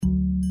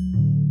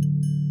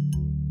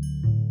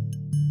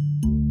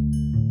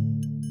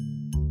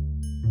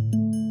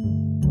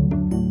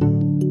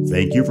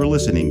Thank you for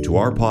listening to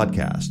our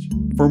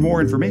podcast. For more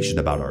information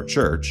about our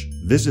church,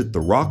 visit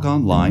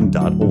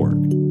therockonline.org.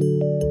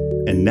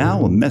 And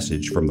now a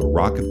message from the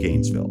Rock of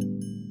Gainesville.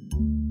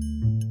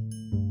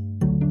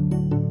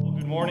 Well,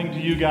 good morning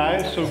to you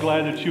guys. So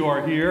glad that you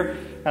are here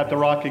at the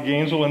Rock of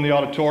Gainesville in the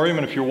auditorium.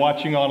 And if you're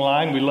watching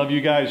online, we love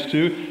you guys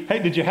too. Hey,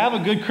 did you have a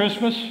good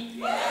Christmas?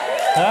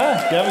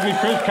 Huh? Did you have a good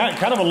Christmas?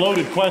 Kind of a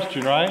loaded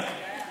question, right?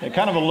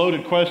 Kind of a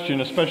loaded question,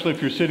 especially if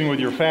you're sitting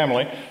with your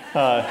family.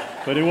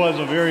 But it was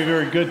a very,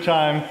 very good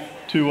time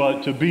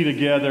to be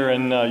together,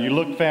 and you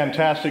look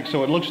fantastic.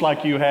 So it looks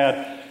like you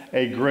had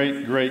a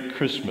great, great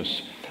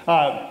Christmas.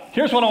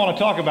 Here's what I want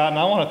to talk about, and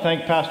I want to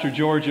thank Pastor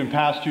George and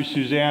Pastor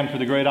Suzanne for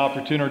the great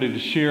opportunity to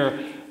share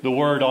the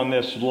word on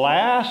this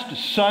last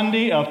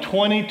Sunday of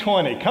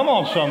 2020. Come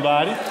on,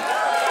 somebody.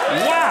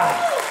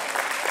 Wow.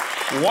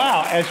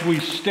 Wow. As we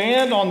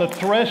stand on the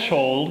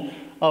threshold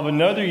of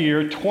another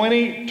year,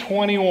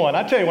 2021.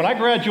 I tell you, when I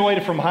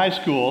graduated from high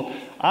school,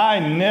 I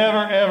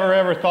never,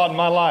 ever thought in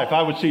my life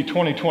I would see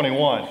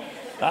 2021.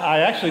 I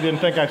actually didn't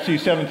think I'd see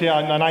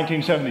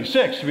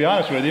 1976, to be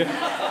honest with you.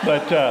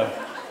 But,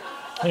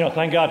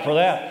 thank God for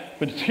that.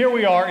 But here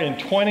we are in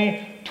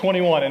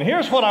 2021. And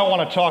here's what I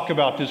want to talk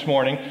about this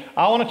morning.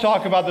 I want to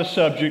talk about the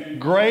subject,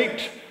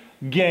 great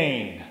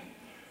gain.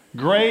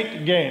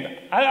 Great gain.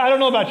 I don't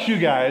know about you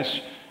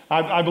guys.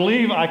 I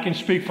believe I can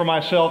speak for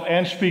myself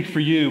and speak for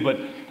you, but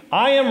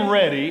I am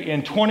ready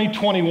in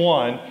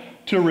 2021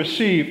 to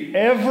receive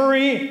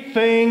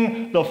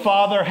everything the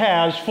Father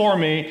has for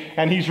me,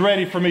 and He's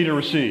ready for me to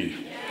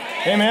receive.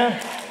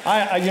 Amen?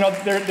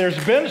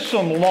 There's been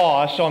some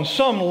loss on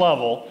some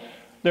level.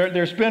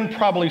 There's been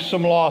probably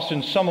some loss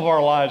in some of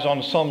our lives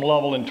on some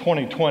level in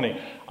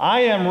 2020. I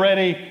am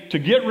ready to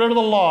get rid of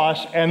the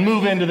loss and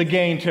move into the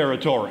gain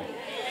territory.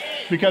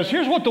 Because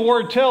here's what the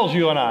Word tells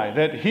you and I,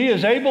 that He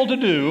is able to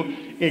do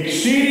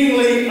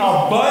exceedingly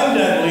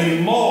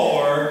abundantly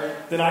more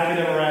than I could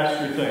ever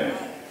ask or think.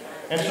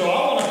 And so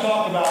I want to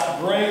talk about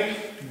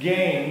great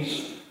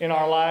gains in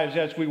our lives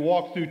as we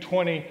walk through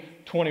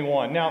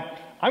 2021. Now,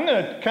 I'm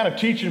going to kind of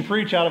teach and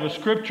preach out of a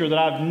scripture that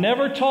I've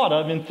never taught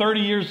of in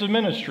 30 years of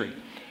ministry.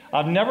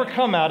 I've never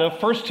come out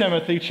of 1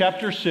 Timothy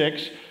chapter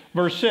 6,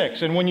 verse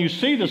 6. And when you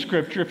see the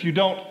scripture, if you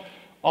don't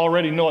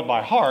already know it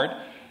by heart,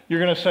 you're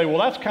going to say, well,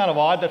 that's kind of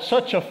odd. That's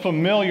such a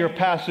familiar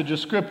passage of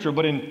Scripture.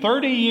 But in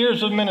 30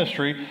 years of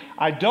ministry,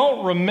 I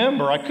don't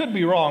remember, I could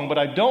be wrong, but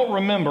I don't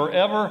remember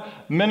ever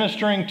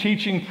ministering,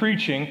 teaching,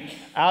 preaching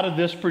out of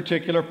this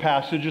particular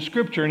passage of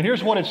Scripture. And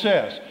here's what it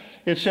says.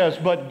 It says,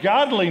 but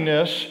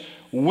godliness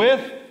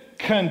with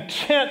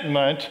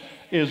contentment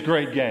is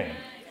great gain.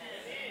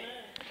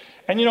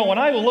 And when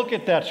I look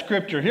at that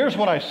Scripture, here's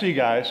what I see,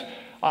 guys.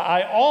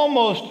 I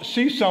almost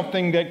see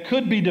something that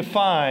could be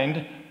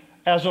defined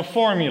as a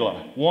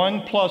formula.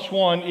 1 +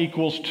 1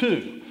 =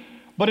 2.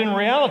 But in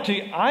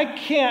reality, I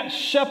can't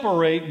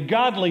separate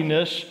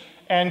godliness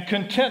and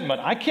contentment.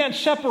 I can't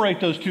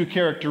separate those two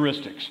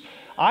characteristics.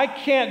 I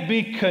can't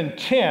be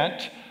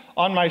content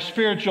on my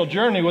spiritual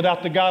journey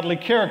without the godly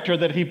character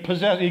that He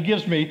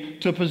gives me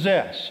to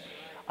possess.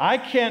 I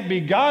can't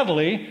be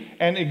godly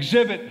and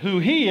exhibit who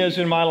He is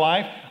in my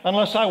life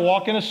unless I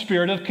walk in a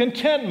spirit of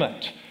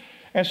contentment.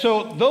 And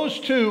so those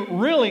two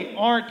really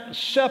aren't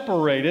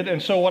separated. And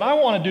so what I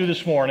want to do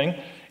this morning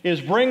is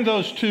bring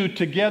those two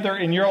together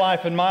in your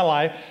life and my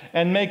life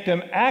and make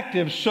them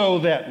active so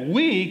that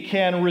we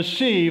can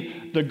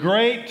receive the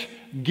great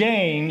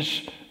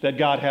gains that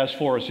God has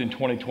for us in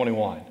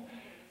 2021.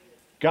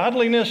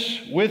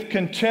 Godliness with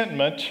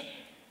contentment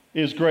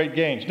is great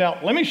gains. Now,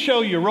 let me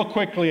show you real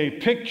quickly a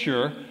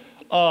picture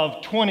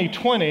of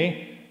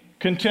 2020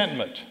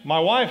 contentment. My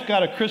wife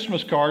got a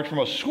Christmas card from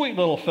a sweet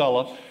little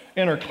fella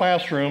in her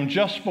classroom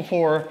just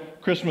before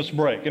Christmas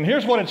break. And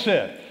here's what it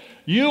said.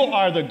 You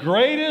are the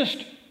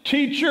greatest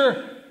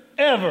teacher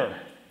ever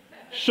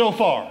so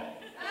far.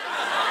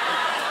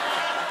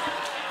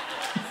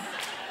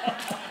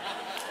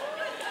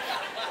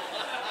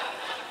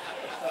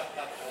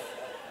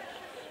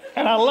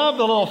 And I love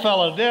the little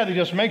fella to death. He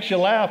just makes you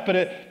laugh.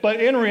 But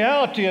in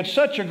reality, it's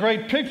such a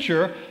great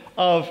picture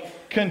of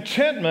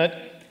contentment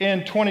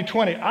in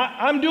 2020.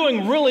 I'm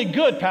doing really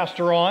good,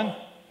 Pastor Ron,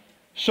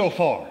 so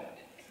far.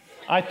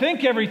 I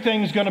think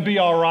everything's going to be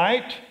all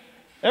right.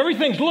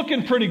 Everything's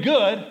looking pretty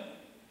good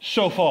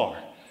so far.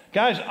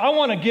 Guys, I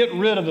want to get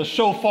rid of the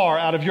so far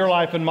out of your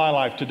life and my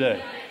life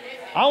today.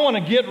 I want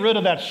to get rid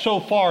of that so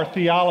far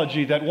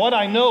theology that what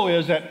I know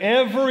is that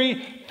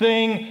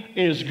everything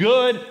is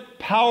good,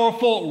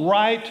 powerful,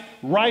 right,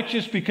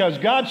 righteous because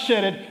God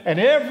said it, and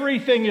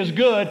everything is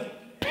good,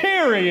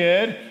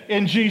 period,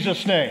 in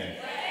Jesus' name.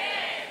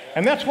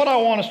 And that's what I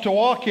want us to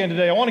walk in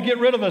today. I want to get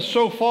rid of the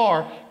so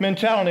far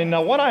mentality.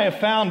 Now, what I have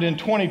found in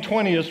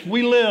 2020 is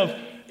we live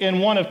in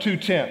one of two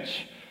tents.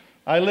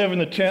 I live in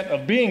the tent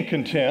of being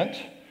content,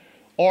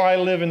 or I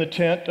live in the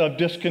tent of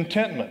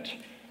discontentment.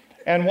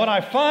 And what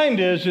I find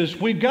is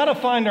we've got to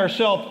find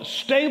ourselves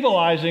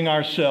stabilizing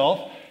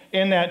ourselves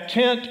in that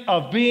tent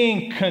of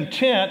being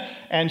content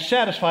and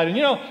satisfied. And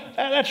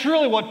that's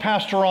really what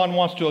Pastor Ron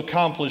wants to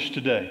accomplish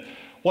today.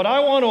 What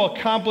I want to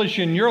accomplish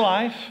in your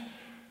life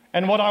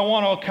and what I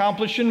want to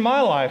accomplish in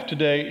my life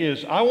today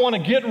is I want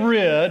to get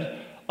rid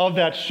of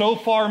that so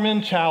far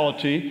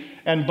mentality,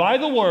 and by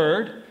the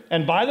Word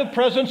and by the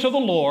presence of the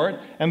Lord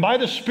and by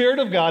the Spirit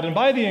of God and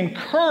by the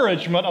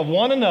encouragement of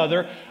one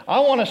another, I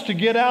want us to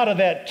get out of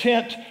that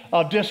tent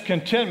of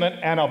discontentment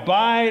and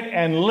abide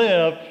and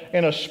live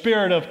in a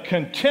spirit of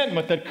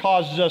contentment that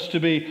causes us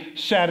to be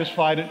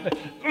satisfied.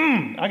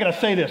 I got to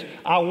say this.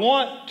 I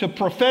want to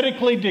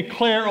prophetically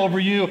declare over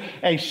you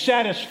a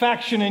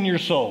satisfaction in your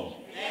soul.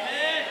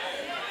 Amen.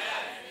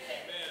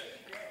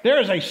 There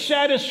is a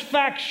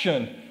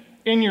satisfaction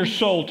in your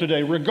soul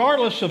today,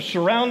 regardless of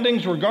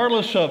surroundings,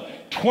 regardless of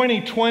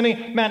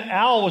 2020. Man,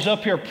 Al was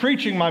up here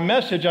preaching my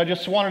message. I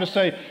just wanted to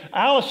say,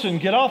 Allison,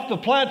 get off the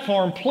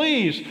platform,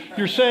 please.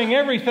 You're saying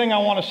everything I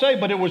want to say,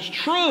 but it was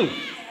true.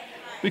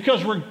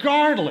 Because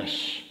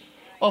regardless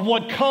of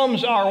what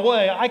comes our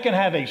way, I can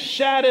have a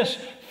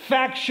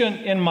satisfaction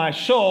in my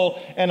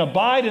soul and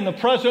abide in the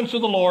presence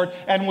of the Lord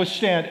and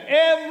withstand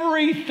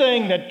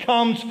everything that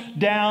comes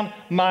down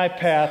my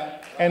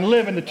path and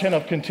live in the tent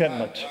of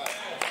contentment.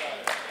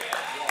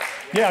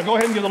 Yeah, go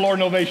ahead and give the Lord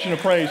an ovation of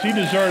praise. He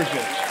deserves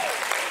it.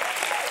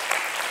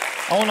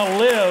 I want to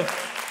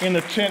live in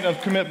the tent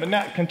of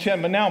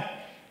contentment. Now,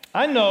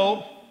 I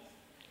know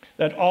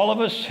that all of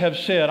us have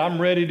said, I'm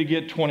ready to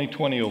get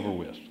 2020 over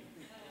with.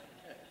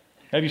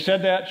 Have you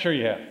said that? Sure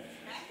you have.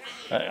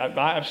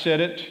 I've said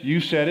it.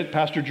 You said it.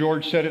 Pastor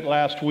George said it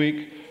last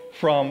week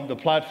from the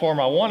platform.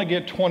 I want to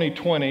get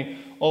 2020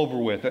 over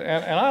with.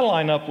 And I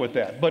line up with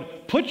that.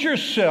 But put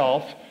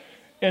yourself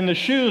in the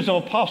shoes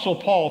of Apostle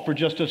Paul for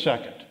just a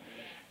second.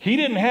 He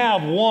didn't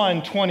have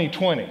one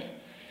 2020.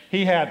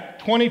 He had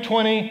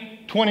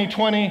 2020,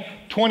 2020,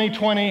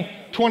 2020,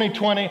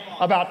 2020.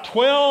 About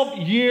 12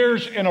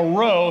 years in a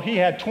row, he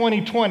had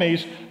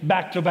 2020s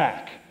back to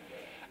back.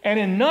 And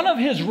in none of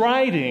his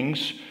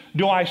writings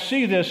do I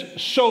see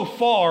this so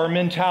far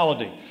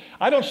mentality.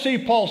 I don't see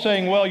Paul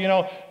saying,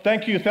 well,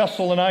 thank you,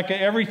 Thessalonica,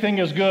 everything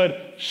is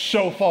good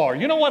so far.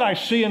 You know what I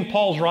see in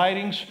Paul's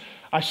writings?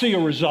 I see a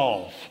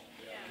resolve.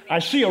 I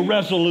see a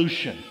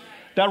resolution.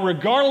 That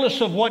regardless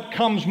of what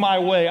comes my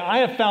way, I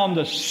have found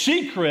the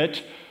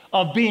secret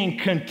of being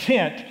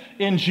content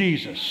in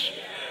Jesus.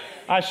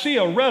 I see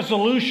a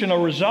resolution, a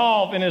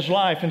resolve in his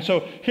life. And so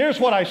here's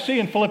what I see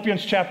in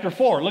Philippians chapter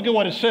 4. Look at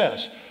what it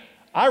says.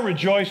 I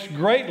rejoice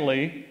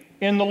greatly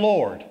in the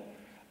Lord,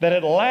 that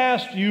at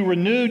last you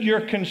renewed your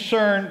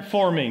concern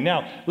for me.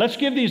 Now, let's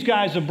give these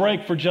guys a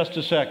break for just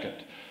a second.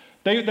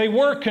 They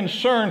were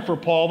concerned for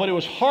Paul, but it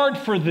was hard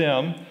for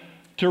them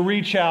to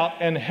reach out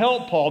and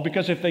help Paul,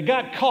 because if they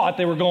got caught,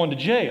 they were going to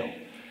jail.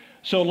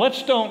 So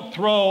let's don't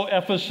throw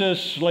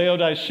Ephesus,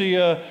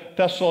 Laodicea,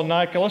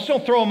 Thessalonica, let's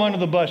don't throw them under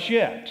the bus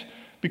yet.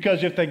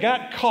 Because if they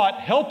got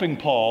caught helping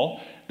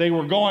Paul, they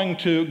were going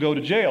to go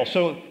to jail.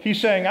 So he's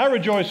saying, I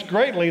rejoice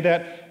greatly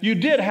that you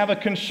did have a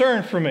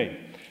concern for me.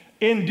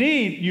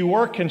 Indeed, you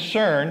were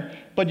concerned,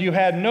 but you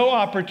had no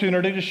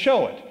opportunity to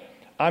show it.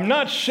 I'm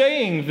not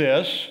saying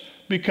this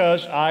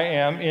because I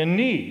am in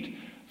need.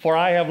 For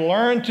I have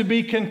learned to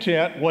be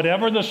content,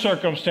 whatever the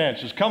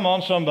circumstances. Come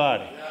on,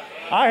 somebody.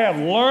 I have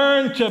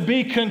learned to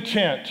be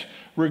content,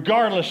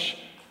 regardless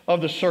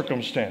of the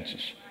circumstances.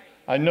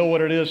 I know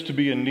what it is to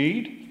be in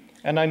need,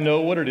 and I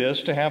know what it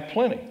is to have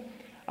plenty.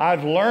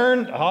 I've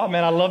learned, oh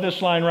man, I love this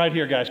line right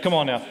here, guys. Come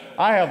on now.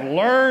 I have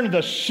learned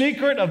the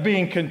secret of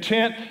being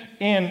content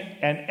in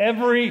and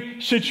every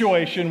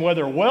situation,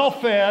 whether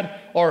well-fed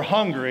or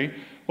hungry,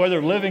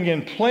 whether living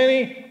in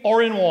plenty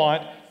or in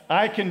want.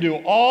 I can do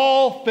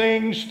all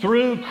things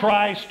through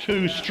Christ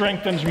who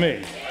strengthens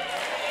me.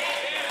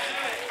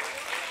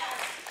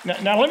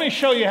 Now let me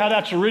show you how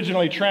that's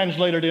originally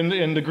translated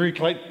in the Greek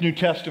New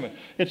Testament.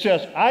 It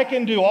says, I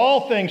can do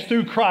all things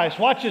through Christ.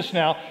 Watch this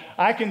now.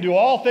 I can do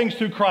all things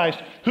through Christ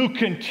who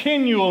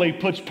continually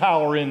puts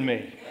power in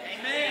me.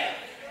 Amen.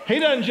 He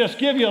doesn't just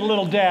give you a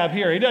little dab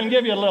here. He doesn't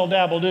give you a little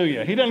dabble, do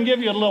you? He doesn't give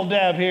you a little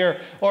dab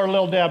here or a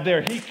little dab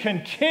there. He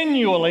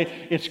continually,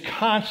 it's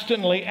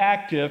constantly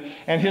active,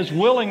 and his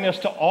willingness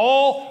to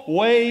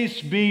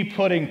always be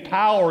putting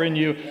power in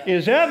you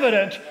is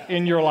evident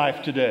in your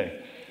life today.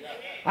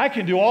 I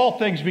can do all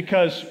things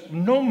because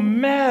no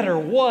matter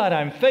what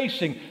I'm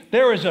facing,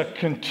 there is a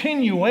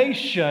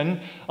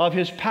continuation of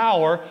his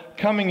power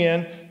coming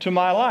in to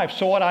my life.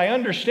 So what I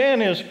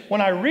understand is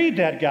when I read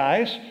that,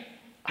 guys,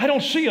 I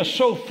don't see a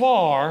so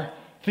far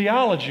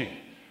theology.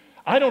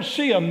 I don't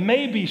see a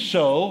maybe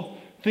so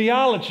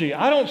theology.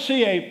 I don't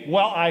see a,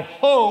 well, I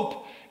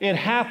hope it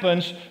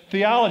happens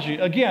theology.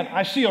 Again,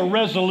 I see a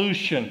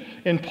resolution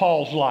in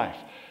Paul's life.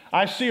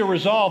 I see a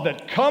resolve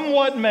that come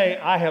what may,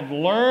 I have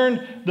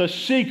learned the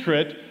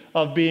secret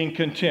of being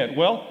content.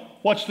 Well,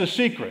 what's the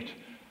secret?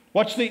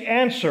 What's the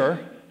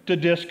answer to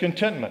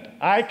discontentment?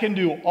 I can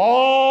do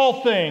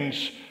all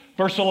things,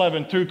 verse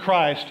 11, through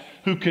Christ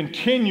who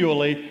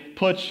continually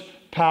puts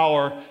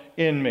power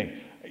in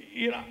me.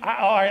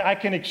 I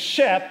can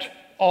accept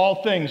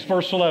all things,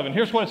 verse 11.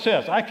 Here's what it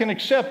says. I can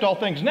accept all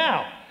things.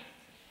 Now,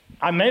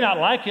 I may not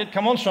like it.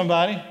 Come on,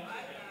 somebody.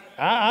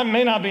 I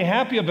may not be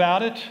happy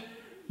about it.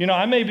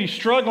 I may be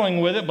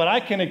struggling with it, but I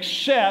can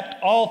accept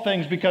all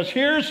things because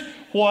here's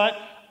what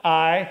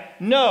I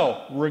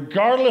know.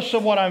 Regardless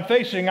of what I'm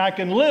facing, I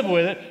can live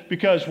with it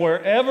because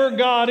wherever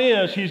God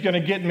is, He's going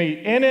to get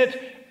me in it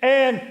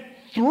and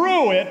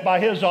through it by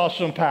His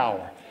awesome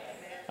power.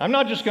 I'm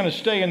not just going to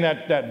stay in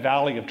that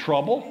valley of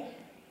trouble.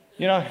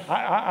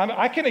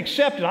 I can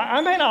accept it.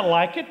 I may not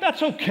like it.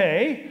 That's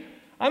okay.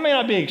 I may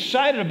not be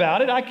excited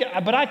about it,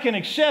 but I can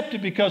accept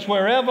it because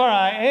wherever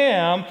I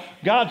am,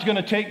 God's going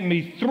to take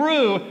me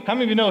through. How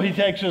many of you know He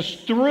takes us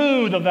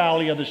through the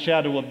valley of the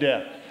shadow of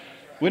death?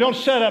 We don't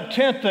set up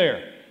tent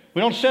there.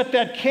 We don't set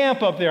that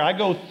camp up there. I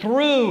go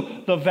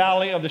through the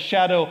valley of the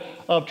shadow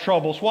of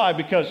troubles. Why?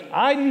 Because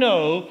I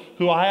know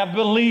who I have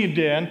believed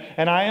in,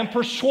 and I am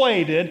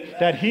persuaded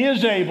that He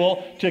is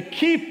able to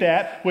keep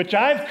that which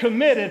I've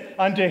committed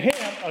unto Him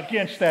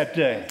against that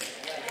day.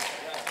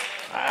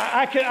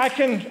 I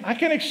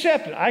can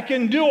accept it. I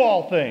can do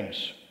all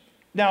things.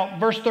 Now,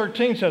 verse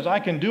 13 says, I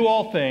can do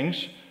all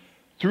things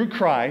through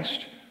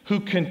Christ who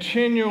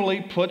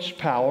continually puts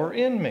power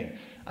in me.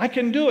 I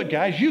can do it,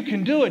 guys. You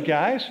can do it,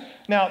 guys.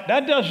 Now,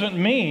 that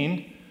doesn't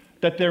mean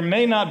that there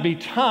may not be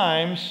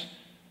times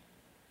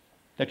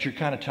that you're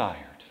kind of tired.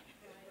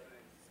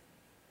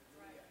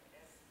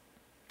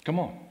 Come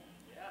on.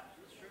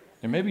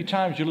 There may be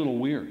times you're a little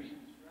weary.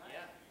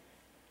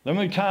 There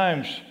may be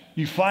times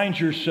you find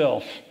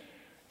yourself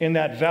in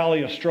that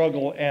valley of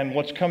struggle, and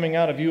what's coming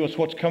out of you is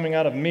what's coming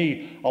out of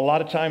me a lot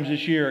of times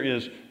this year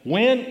is,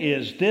 when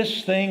is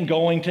this thing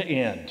going to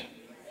end?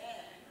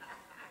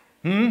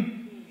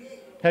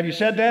 Have you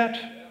said that?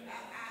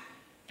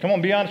 Come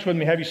on, be honest with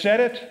me. Have you said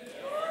it?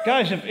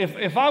 Guys,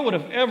 if I would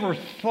have ever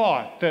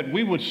thought that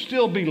we would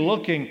still be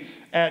looking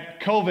at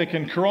COVID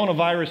and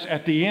coronavirus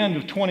at the end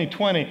of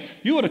 2020,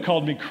 you would have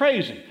called me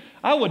crazy.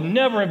 I would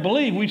never have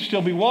believed we'd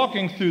still be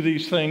walking through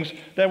these things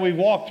that we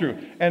walk through.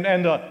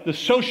 And the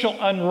social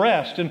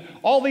unrest and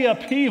all the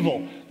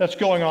upheaval that's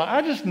going on.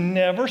 I just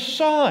never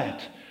saw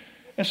it.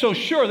 And so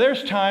sure,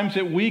 there's times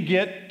that we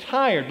get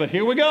tired. But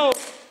here we go.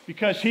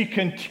 Because He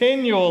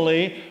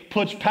continually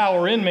puts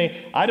power in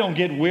me, I don't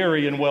get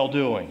weary in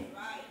well-doing.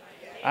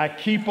 I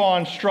keep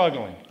on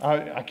struggling.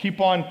 I keep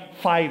on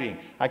fighting.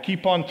 I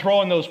keep on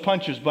throwing those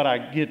punches, but I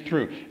get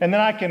through. And then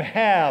I can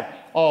have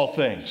all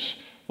things.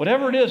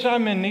 Whatever it is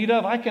I'm in need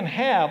of, I can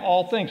have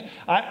all things.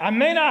 I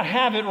may not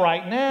have it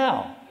right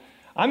now.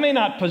 I may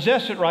not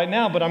possess it right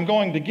now, but I'm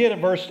going to get it,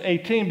 verse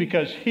 18,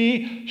 because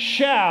He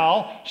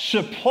shall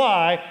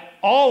supply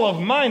all of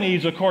my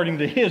needs according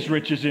to His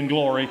riches in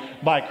glory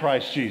by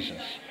Christ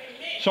Jesus.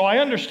 So I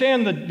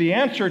understand that the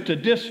answer to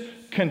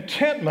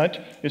discontentment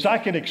is I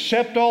can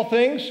accept all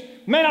things,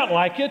 may not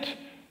like it,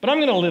 but I'm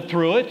going to live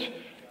through it.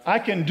 I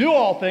can do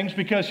all things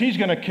because He's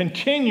going to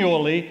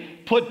continually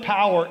put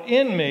power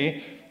in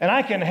me. And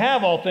I can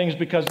have all things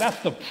because that's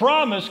the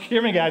promise,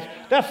 hear me guys,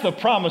 that's the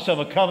promise of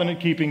a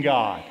covenant-keeping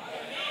God.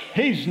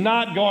 He's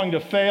not going to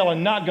fail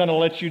and not going to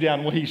let you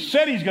down. What He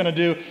said He's going to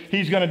do,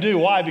 He's going to do.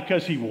 Why?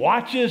 Because He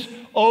watches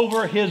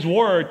over His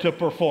word to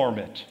perform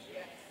it.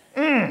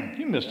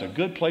 You missed a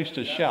good place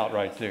to shout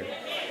right there.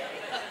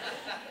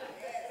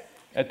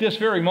 At this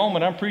very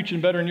moment, I'm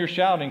preaching better than you're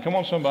shouting. Come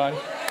on, somebody.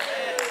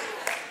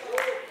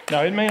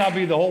 Now, it may not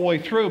be the whole way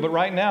through, but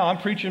right now, I'm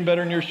preaching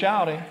better than you're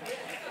shouting.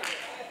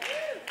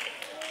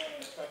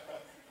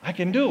 I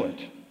can do it.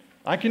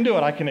 I can do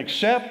it. I can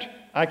accept,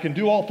 I can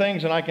do all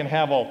things, and I can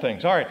have all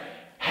things. All right.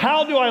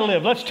 How do I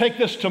live? Let's take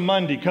this to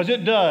Monday, because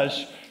it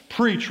does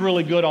preach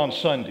really good on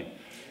Sunday.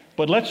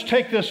 But let's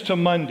take this to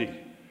Monday.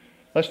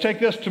 Let's take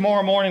this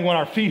tomorrow morning when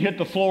our feet hit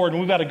the floor and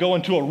we've got to go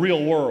into a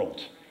real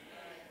world.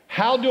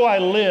 How do I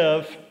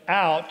live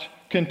out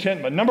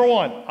contentment? Number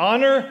one,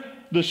 honor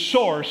the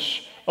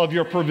source of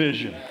your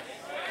provision.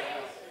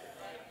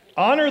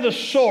 Honor the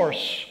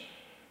source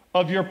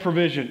of your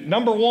provision.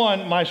 Number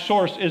one, my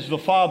source is the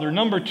Father.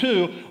 Number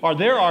two,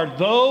 there are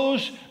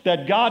those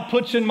that God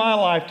puts in my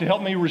life to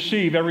help me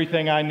receive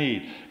everything I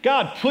need.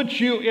 God puts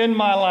you in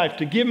my life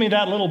to give me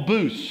that little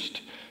boost.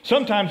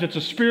 Sometimes it's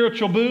a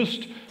spiritual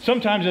boost.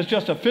 Sometimes it's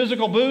just a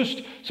physical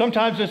boost.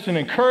 Sometimes it's an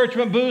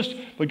encouragement boost.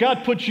 But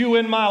God puts you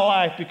in my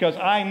life because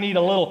I need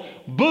a little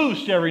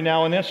boost every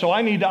now and then. So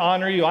I need to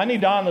honor you. I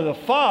need to honor the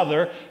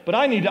Father, but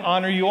I need to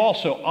honor you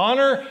also.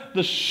 Honor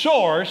the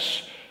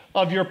source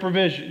of your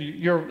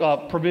provision.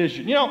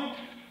 Provision. You know,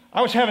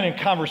 I was having a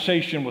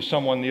conversation with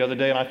someone the other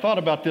day, and I thought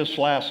about this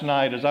last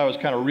night as I was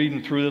kind of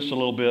reading through this a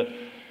little bit.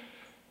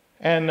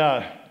 And,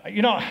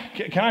 you know,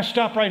 can I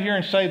stop right here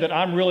and say that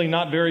I'm really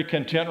not very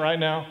content right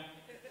now?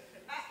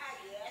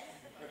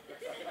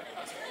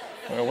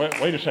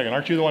 Wait a second.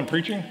 Aren't you the one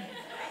preaching?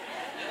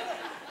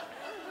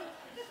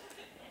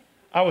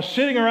 I was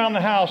sitting around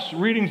the house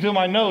reading through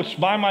my notes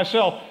by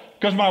myself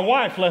because my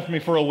wife left me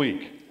for a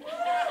week.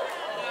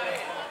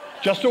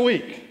 Just a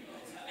week.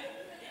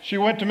 She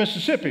went to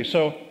Mississippi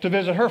to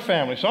visit her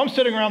family. So I'm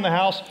sitting around the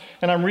house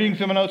and I'm reading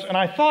through my notes, and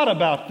I thought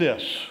about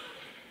this.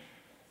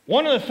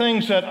 One of the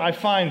things that I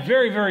find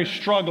very, very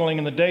struggling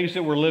in the days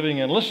that we're living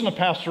in, listen to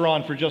Pastor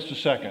Ron for just a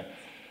second.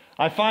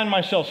 I find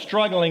myself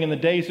struggling in the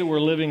days that we're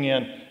living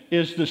in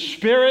is the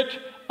spirit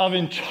of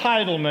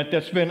entitlement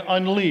that's been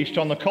unleashed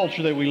on the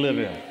culture that we live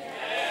in.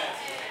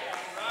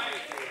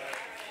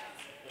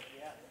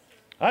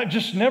 I've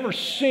just never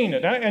seen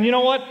it. And you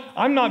know what?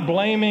 I'm not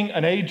blaming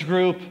an age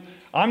group.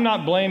 I'm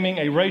not blaming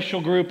a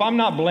racial group. I'm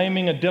not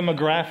blaming a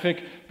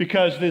demographic,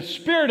 because the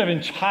spirit of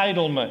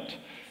entitlement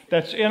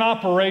that's in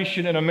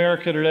operation in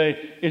America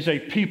today is a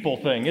people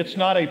thing. It's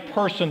not a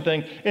person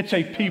thing. It's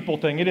a people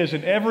thing. It is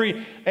in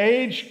every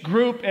age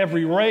group,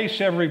 every race,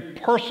 every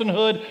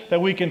personhood that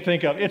we can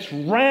think of. It's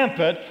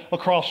rampant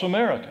across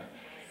America.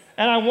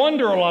 And I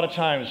wonder a lot of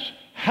times,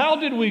 how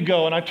did we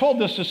go? And I told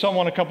this to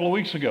someone a couple of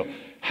weeks ago.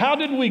 How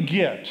did we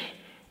get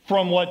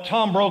from what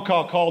Tom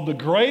Brokaw called the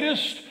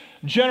greatest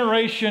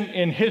generation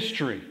in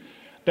history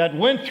that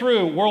went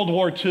through World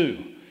War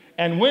II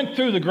and went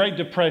through the Great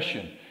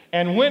Depression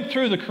and went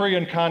through the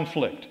Korean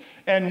conflict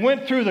and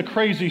went through the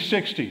crazy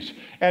 60s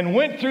and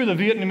went through the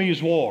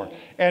Vietnamese War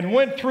and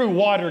went through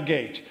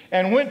Watergate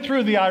and went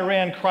through the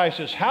Iran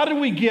crisis? How did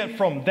we get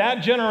from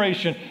that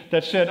generation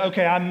that said,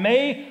 okay, I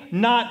may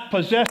not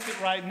possess it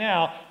right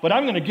now, but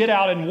I'm going to get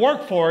out and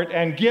work for it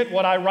and get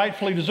what I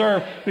rightfully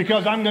deserve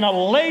because I'm going to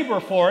labor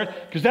for it,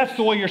 because that's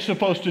the way you're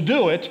supposed to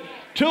do it,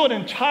 to an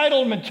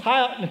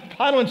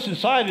entitlement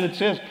society that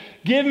says,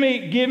 give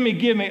me, give me,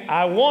 give me.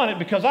 I want it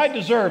because I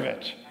deserve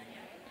it.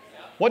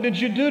 What did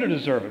you do to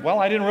deserve it? Well,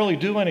 I didn't really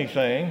do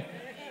anything,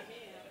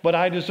 but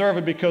I deserve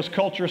it because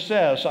culture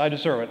says I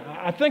deserve it.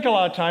 I think a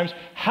lot of times,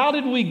 how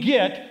did we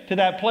get to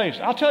that place?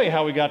 I'll tell you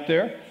how we got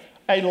there.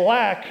 A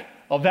lack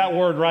of that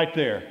word right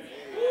there.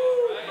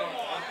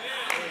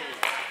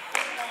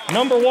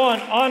 Number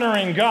one,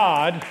 honoring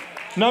God.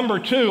 Number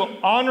two,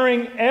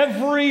 honoring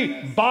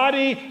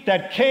everybody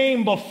that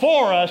came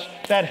before us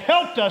that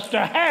helped us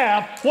to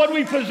have what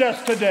we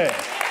possess today.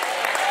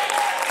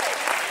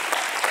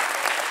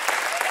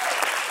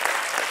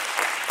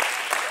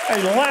 A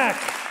lack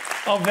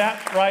of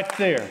that right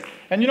there.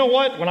 And you know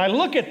what? When I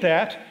look at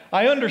that,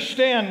 I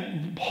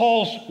understand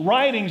Paul's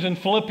writings in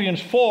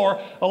Philippians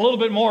 4 a little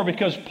bit more,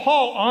 because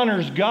Paul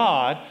honors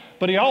God,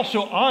 but he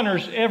also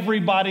honors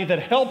everybody that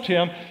helped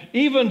him,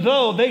 even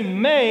though they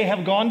may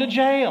have gone to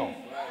jail.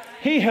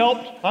 He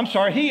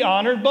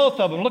honored both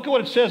of them. Look at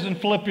what it says in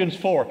Philippians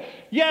 4.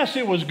 Yes,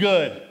 it was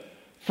good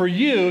for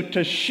you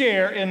to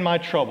share in my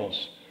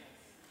troubles.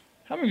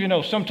 How many of you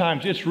know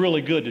sometimes it's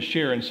really good to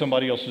share in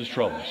somebody else's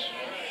troubles?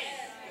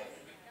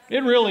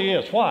 It really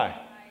is. Why?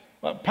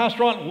 Well,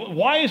 Pastor Ron,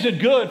 why is it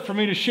good for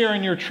me to share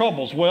in your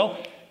troubles? Well,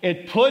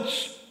 it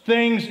puts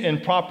things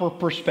in proper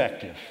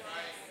perspective.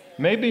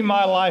 Maybe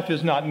my life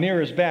is not near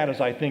as bad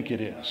as I think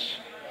it is.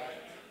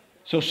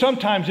 So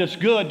sometimes it's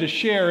good to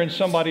share in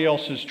somebody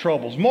else's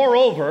troubles.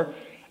 Moreover,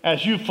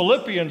 as you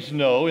Philippians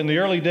know, in the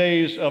early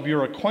days of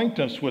your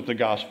acquaintance with the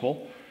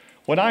gospel,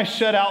 when I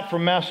set out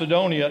from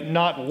Macedonia,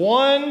 not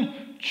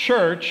one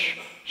church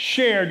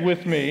shared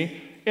with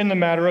me in the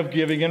matter of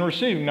giving and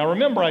receiving. Now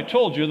remember, I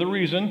told you the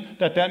reason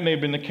that may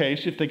have been the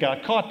case. If they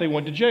got caught, they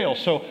went to jail.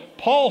 So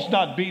Paul's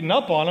not beating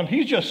up on them.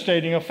 He's just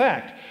stating a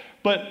fact.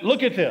 But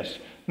look at this.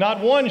 Not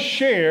one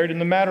shared in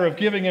the matter of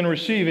giving and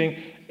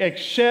receiving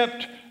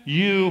except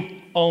you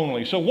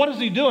only. So what is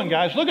he doing,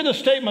 guys? Look at the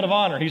statement of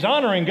honor. He's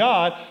honoring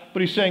God,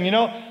 but he's saying,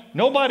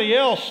 nobody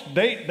else,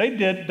 they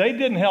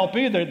didn't help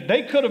either.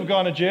 They could have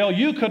gone to jail.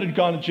 You could have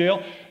gone to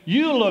jail.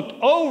 You looked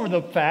over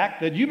the fact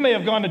that you may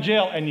have gone to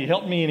jail and you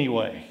helped me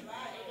anyway.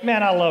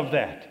 Man, I love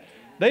that.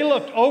 They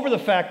looked over the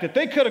fact that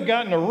they could have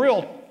gotten a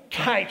real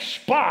tight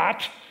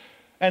spot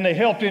and they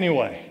helped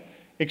anyway.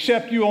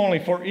 Except you only.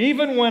 For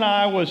even when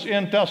I was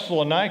in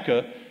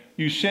Thessalonica,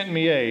 you sent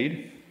me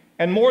aid,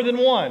 and more than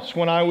once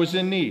when I was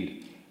in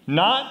need.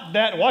 Not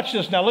that, watch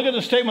this now, look at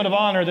the statement of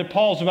honor that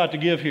Paul's about to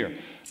give here.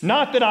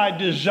 Not that I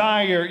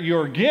desire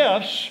your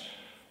gifts.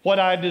 What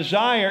I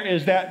desire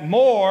is that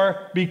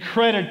more be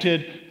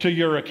credited to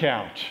your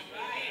account.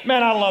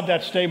 Man, I love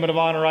that statement of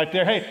honor right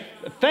there. Hey,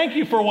 thank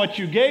you for what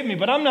you gave me,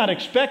 but I'm not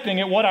expecting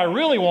it. What I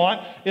really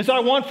want is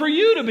I want for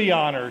you to be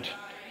honored.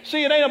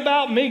 See, it ain't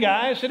about me,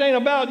 guys. It ain't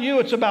about you.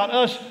 It's about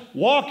us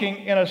walking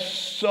in a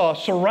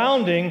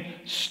surrounding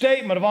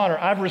statement of honor.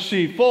 I've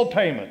received full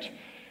payment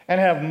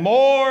and have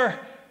more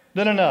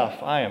than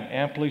enough. I am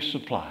amply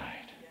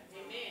supplied.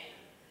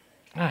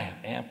 I am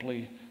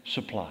amply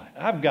supplied.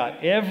 I've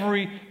got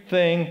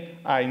everything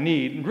I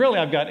need. Really,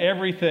 I've got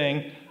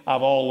everything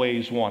I've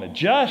always wanted.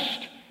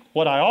 Just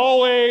what I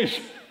always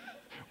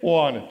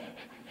wanted.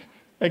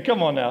 Hey,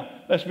 come on now.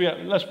 Let's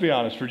be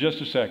honest for just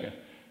a second.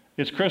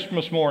 It's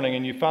Christmas morning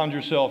and you found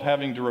yourself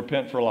having to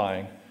repent for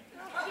lying.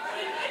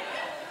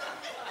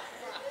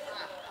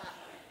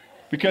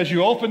 Because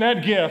you opened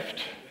that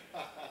gift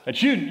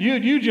that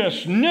you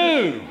just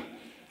knew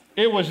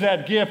it was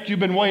that gift you've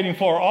been waiting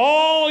for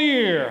all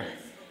year.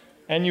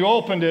 And you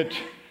opened it.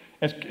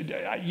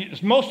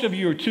 Most of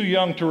you are too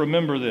young to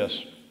remember this.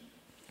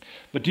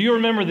 But do you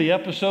remember the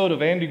episode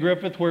of Andy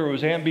Griffith where it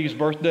was Aunt Bee's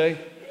birthday?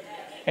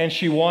 And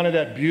she wanted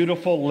that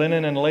beautiful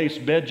linen and lace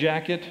bed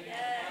jacket?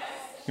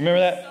 You remember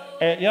that?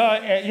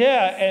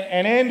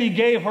 And Andy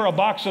gave her a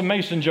box of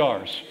mason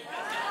jars.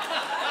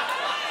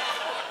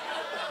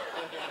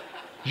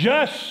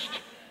 Just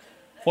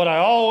what I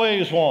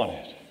always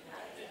wanted.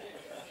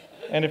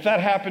 And if that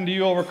happened to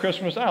you over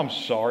Christmas, I'm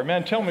sorry,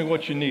 man. Tell me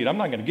what you need. I'm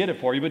not going to get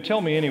it for you, but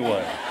tell me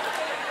anyway.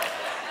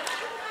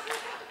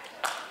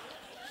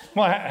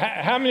 Well,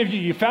 how many of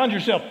you found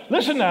yourself,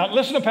 listen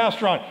to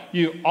Pastor Ron.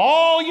 You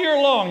all year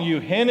long,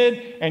 you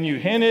hinted and you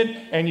hinted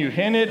and you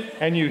hinted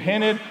and you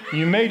hinted.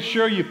 You made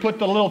sure you put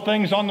the little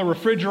things on the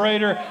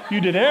refrigerator.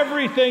 You did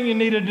everything you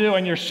needed to do,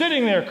 and you're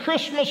sitting there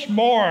Christmas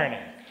morning,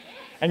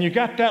 and you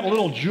got that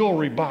little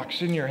jewelry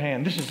box in your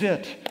hand. This is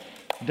it.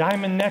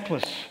 Diamond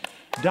necklace,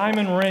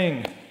 diamond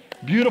ring,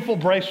 beautiful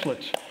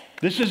bracelets.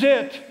 This is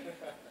it.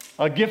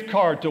 A gift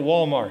card to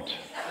Walmart.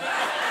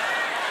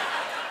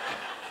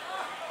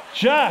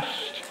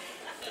 Just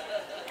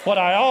what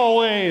I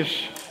always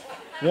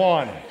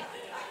wanted.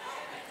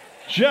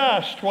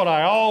 Just what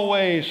I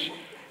always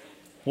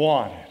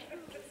wanted.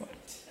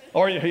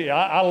 Or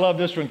I love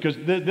this one because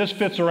this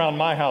fits around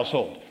my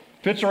household.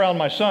 Fits around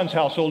my son's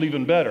household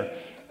even better.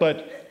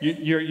 But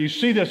you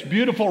see this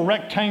beautiful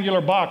rectangular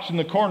box in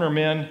the corner,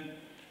 men.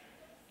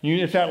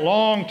 It's that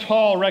long,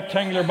 tall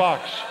rectangular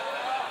box.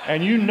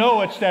 And you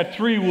know it's that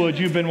 3-wood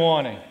you've been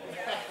wanting.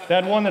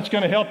 That one that's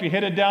going to help you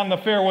hit it down the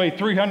fairway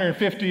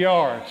 350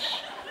 yards.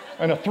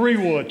 And a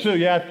 3-wood too.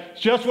 Yeah,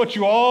 it's just what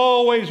you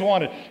always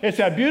wanted. It's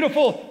that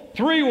beautiful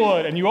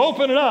 3-wood, and you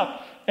open it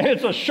up, and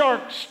it's a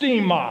Shark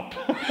steam mop.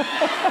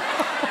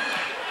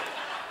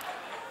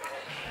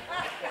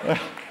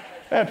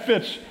 That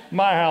fits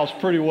my house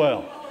pretty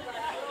well.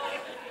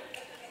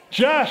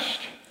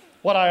 Just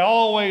what I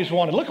always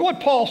wanted. Look at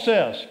what Paul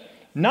says.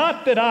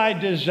 Not that I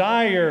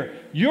desire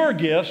your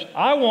gifts.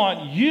 I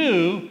want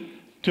you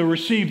to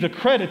receive the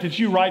credit that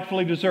you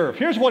rightfully deserve.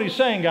 Here's what he's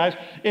saying, guys.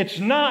 It's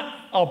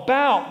not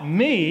about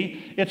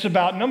me. It's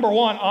about, number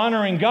one,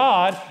 honoring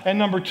God, and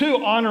number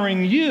two,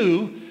 honoring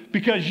you,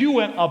 because you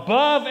went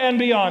above and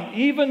beyond.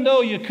 Even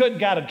though you could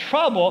got in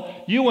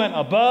trouble, you went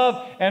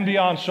above and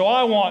beyond. So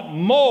I want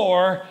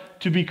more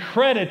to be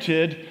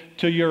credited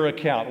to your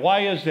account.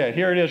 Why is that?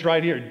 Here it is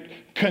right here.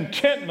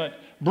 Contentment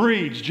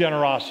breeds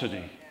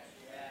generosity.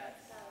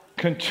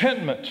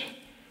 Contentment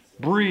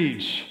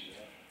breeds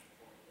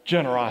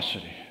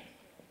generosity.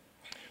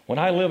 When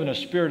I live in a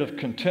spirit of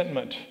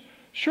contentment,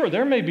 sure,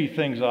 there may be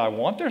things that I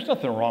want. There's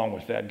nothing wrong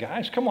with that,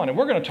 guys. Come on, and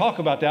we're going to talk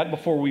about that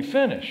before we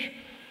finish.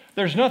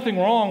 There's nothing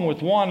wrong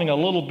with wanting a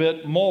little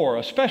bit more,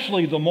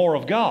 especially the more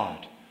of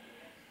God.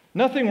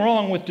 Nothing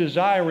wrong with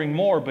desiring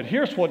more, but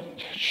here's what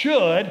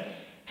should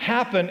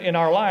happen in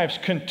our lives.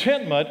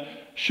 Contentment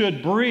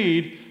should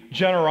breed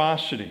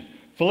generosity.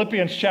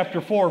 Philippians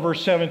chapter 4,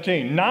 verse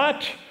 17.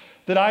 Not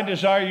that I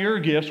desire your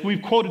gifts.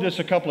 We've quoted this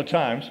a couple of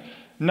times.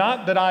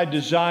 Not that I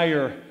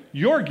desire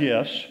your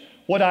gifts.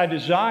 What I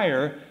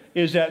desire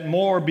is that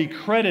more be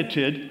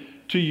credited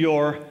to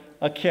your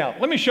account.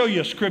 Let me show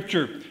you a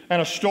scripture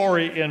and a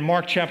story in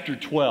Mark chapter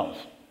 12.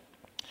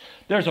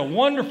 There's a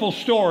wonderful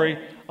story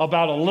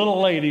about a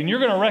little lady, and you're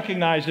going to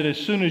recognize it as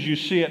soon as you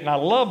see it. And I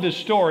love this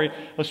story,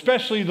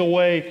 especially the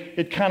way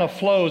it kind of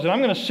flows. And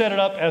I'm going to set it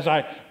up as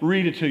I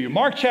read it to you.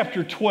 Mark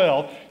chapter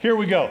 12, here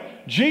we go.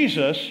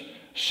 Jesus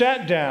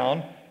sat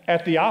down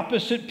at the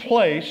opposite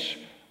place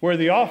where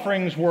the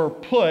offerings were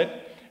put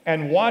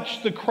and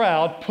watched the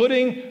crowd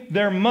putting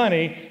their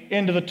money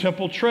into the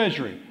temple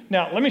treasury.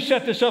 Now, let me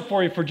set this up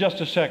for you for just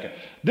a second.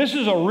 This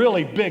is a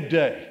really big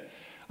day.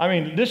 I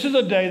mean, this is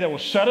a day that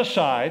was set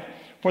aside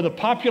for the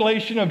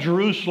population of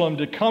Jerusalem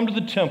to come to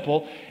the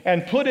temple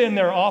and put in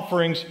their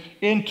offerings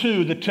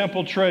into the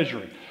temple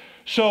treasury.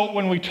 So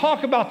when we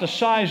talk about the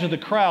size of the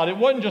crowd, it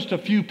wasn't just a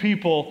few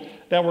people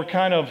that were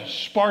kind of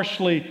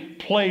sparsely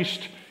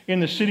placed in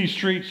the city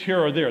streets here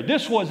or there.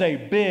 This was a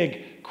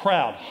big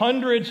crowd,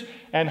 hundreds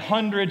and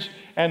hundreds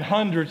and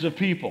hundreds of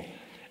people.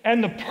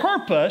 And the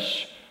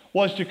purpose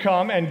was to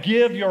come and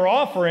give your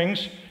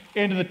offerings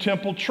into the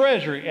temple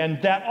treasury.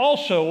 And that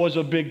also was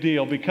a big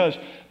deal because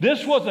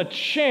this was a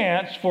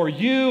chance for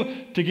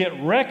you to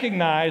get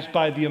recognized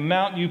by the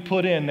amount you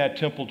put in that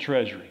temple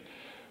treasury.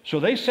 So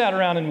they sat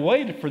around and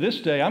waited for this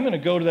day. I'm going to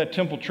go to that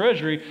temple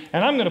treasury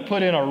and I'm going to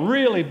put in a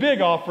really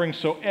big offering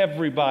so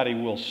everybody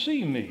will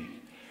see me.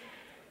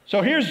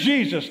 So here's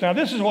Jesus. Now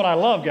this is what I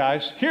love,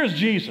 guys. Here's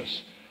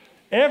Jesus.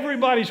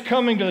 Everybody's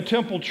coming to the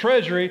temple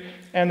treasury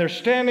and they're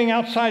standing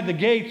outside the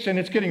gates and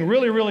it's getting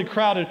really, really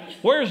crowded.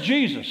 Where's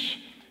Jesus?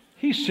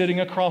 He's sitting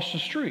across the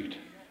street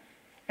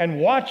and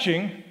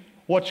watching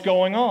what's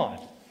going on.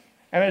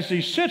 And as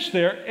he sits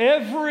there,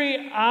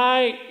 every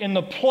eye in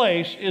the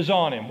place is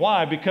on him.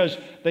 Why? Because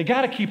they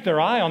got to keep their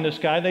eye on this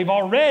guy. They've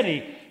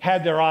already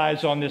had their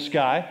eyes on this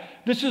guy.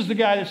 This is the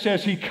guy that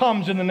says he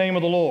comes in the name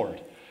of the Lord.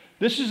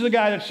 This is the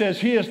guy that says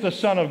he is the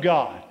Son of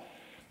God.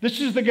 This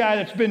is the guy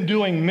that's been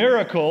doing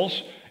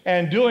miracles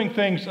and doing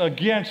things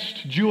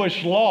against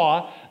Jewish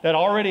law that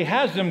already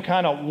has them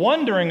kind of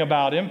wondering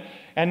about him.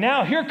 And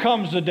now here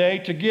comes the day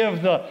to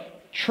give the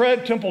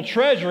temple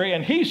treasury,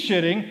 and he's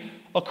sitting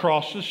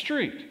across the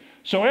street.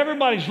 So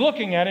everybody's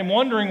looking at him,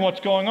 wondering what's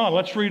going on.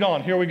 Let's read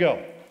on. Here we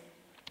go.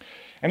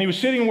 And he was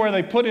sitting where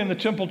they put in the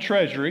temple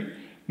treasury.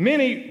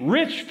 Many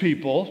rich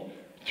people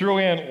threw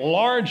in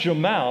large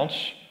amounts,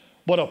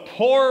 but a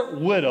poor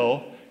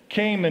widow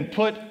came and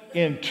put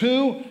in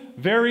 2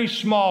 very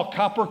small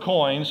copper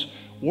coins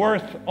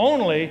worth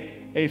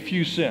only a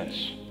few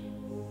cents.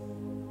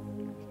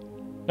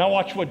 Now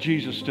watch what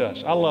Jesus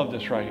does. I love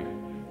this right here.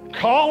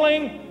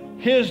 Calling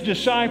his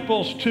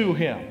disciples to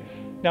him.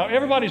 Now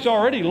everybody's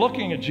already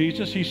looking at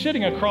Jesus. He's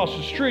sitting across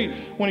the street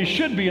when he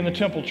should be in the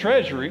temple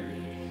treasury.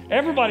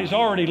 Everybody's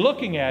already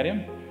looking at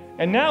him.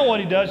 And now what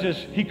he does is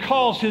he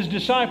calls his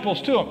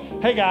disciples to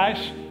him. Hey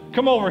guys,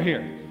 come over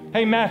here.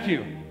 Hey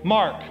Matthew,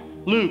 Mark,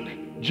 Luke,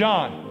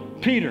 John,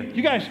 Peter,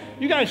 you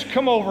guys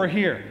come over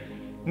here.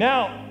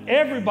 Now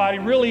everybody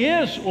really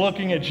is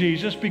looking at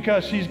Jesus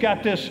because he's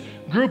got this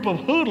group of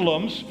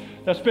hoodlums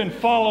that's been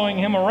following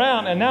him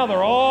around, and now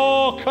they're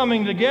all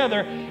coming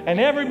together, and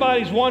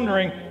everybody's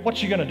wondering,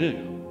 what's he going to do?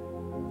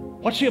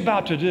 What's he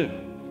about to do?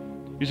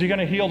 Is he going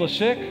to heal the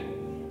sick?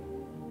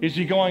 Is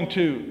he going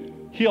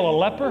to heal a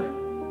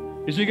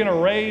leper? Is he going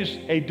to raise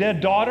a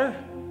dead daughter?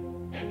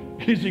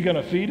 Is he going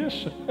to feed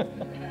us?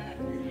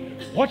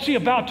 What's he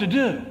about to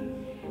do?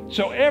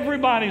 So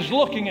everybody's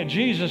looking at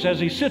Jesus as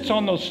he sits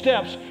on those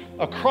steps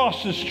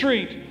across the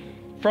street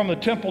from the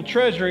temple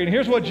treasury. And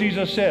here's what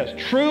Jesus says.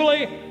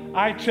 Truly,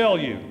 I tell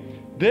you,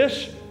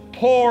 this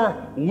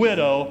poor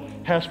widow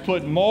has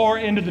put more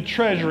into the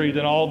treasury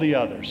than all the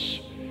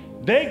others.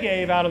 They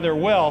gave out of their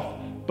wealth,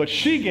 but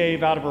she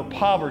gave out of her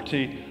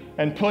poverty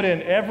and put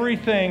in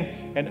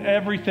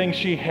everything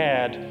she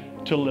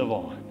had to live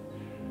on.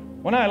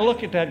 When I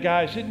look at that,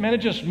 guys, it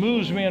just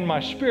moves me in my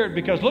spirit,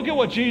 because look at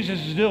what Jesus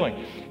is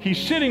doing. He's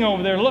sitting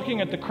over there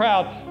looking at the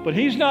crowd, but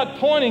he's not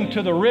pointing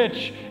to the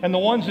rich and the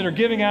ones that are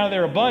giving out of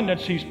their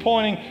abundance. He's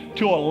pointing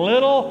to a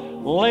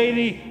little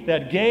lady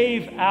that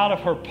gave out of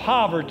her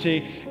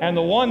poverty, and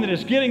the one that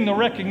is getting the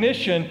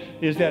recognition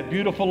is that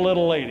beautiful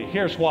little lady.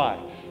 Here's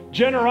why.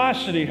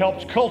 Generosity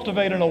helps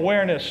cultivate an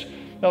awareness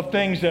of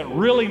things that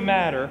really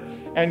matter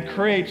and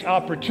creates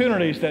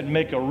opportunities that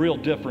make a real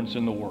difference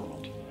in the world.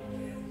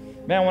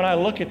 Man, when I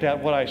look at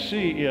that, what I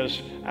see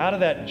is out of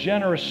that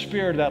generous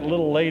spirit of that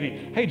little lady.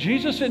 Hey,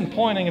 Jesus isn't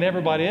pointing at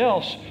everybody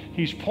else.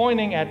 He's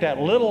pointing at that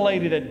little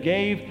lady that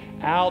gave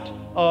out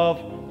of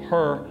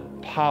her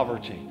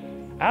poverty.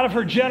 Out of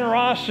her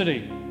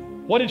generosity.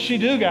 What did she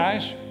do,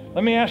 guys?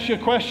 Let me ask you a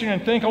question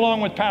and think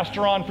along with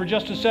Pastor Ron for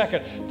just a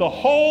second. The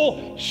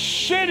whole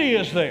city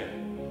is there.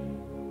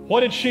 What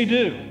did she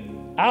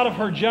do? Out of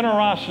her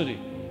generosity,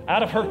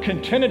 out of her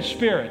contented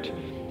spirit,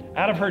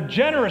 out of her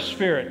generous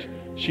spirit,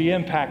 she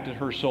impacted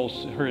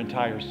her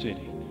entire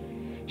city.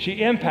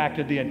 She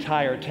impacted the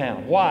entire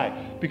town. Why?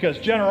 Because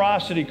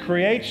generosity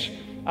creates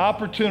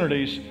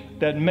opportunities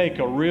that make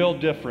a real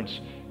difference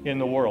in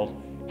the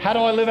world. How do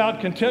I live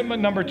out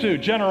contentment? Number 2,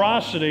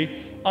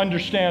 generosity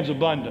understands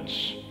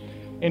abundance.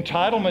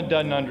 Entitlement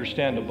doesn't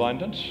understand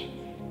abundance.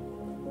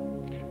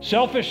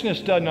 Selfishness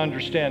doesn't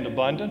understand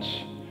abundance.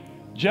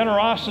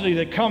 Generosity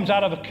that comes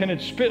out of a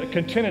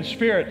contented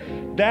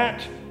spirit,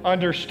 that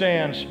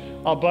understands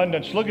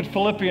abundance. Look at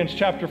Philippians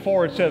chapter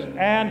 4. It says,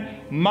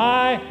 and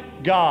my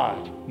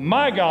God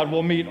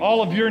will meet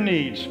all of your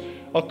needs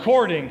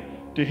according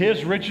to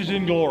his riches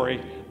in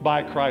glory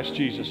by Christ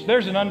Jesus.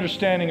 There's an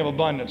understanding of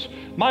abundance.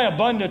 My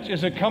abundance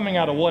isn't coming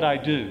out of what I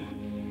do.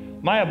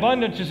 My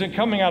abundance isn't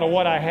coming out of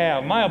what I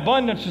have. My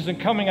abundance isn't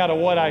coming out of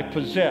what I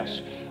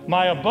possess.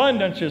 My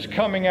abundance is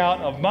coming out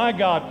of my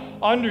God,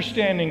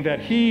 understanding that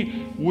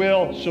he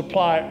will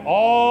supply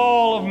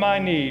all of my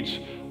needs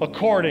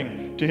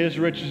according to his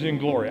riches in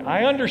glory.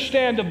 I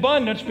understand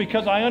abundance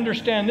because I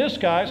understand this,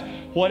 guys.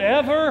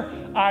 Whatever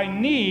I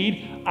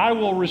need, I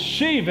will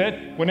receive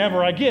it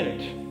whenever I get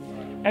it,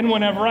 and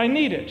whenever I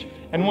need it,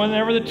 and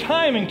whenever the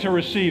timing to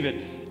receive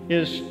it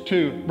is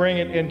to bring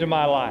it into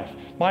my life.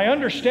 My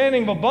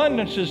understanding of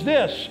abundance is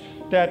this,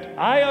 that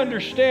I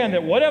understand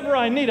that whatever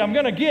I need, I'm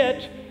going to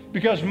get,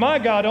 because my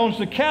God owns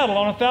the cattle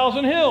on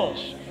 1,000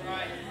 hills.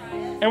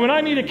 And when I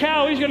need a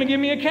cow, he's going to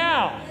give me a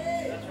cow.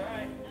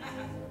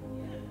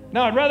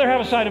 Now, I'd rather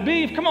have a side of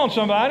beef. Come on,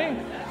 somebody.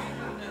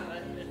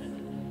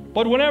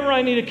 But whenever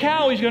I need a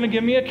cow, he's going to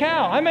give me a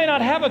cow. I may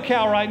not have a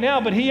cow right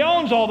now, but he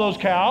owns all those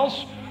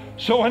cows.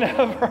 So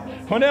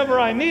whenever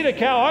I need a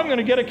cow, I'm going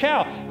to get a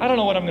cow. I don't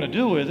know what I'm going to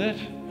do with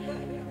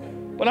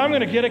it, but I'm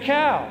going to get a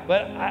cow.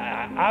 But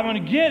I'm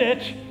going to get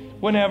it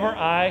whenever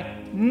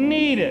I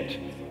need it.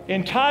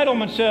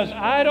 Entitlement says,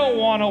 I don't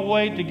want to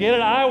wait to get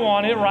it. I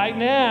want it right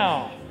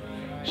now.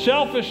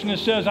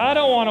 Selfishness says, I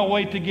don't want to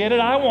wait to get it.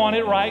 I want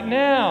it right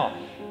now.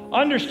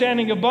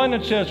 Understanding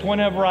abundance says,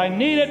 whenever I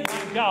need it,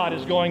 God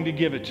is going to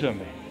give it to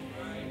me.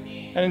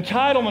 And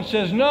entitlement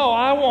says, no,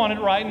 I want it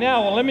right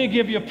now. Well, let me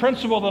give you a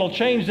principle that'll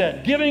change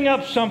that. Giving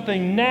up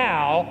something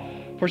now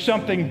for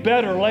something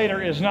better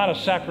later is not a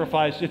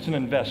sacrifice, it's an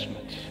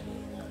investment.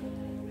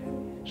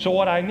 So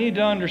what I need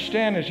to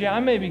understand is, I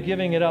may be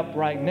giving it up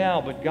right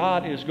now, but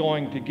God is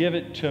going to give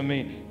it to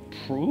me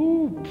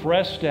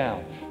pressed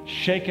down,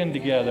 shaken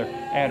together,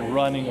 and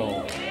running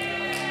over.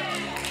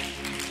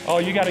 Oh,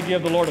 you got to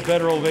give the Lord a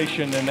better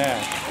ovation than that.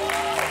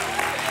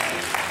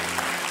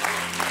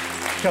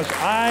 Because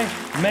I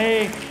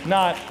may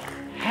not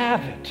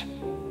have it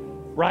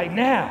right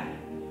now.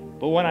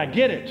 But when I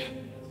get it,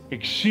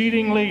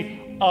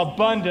 exceedingly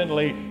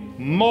abundantly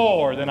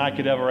more than I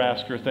could ever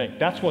ask or think.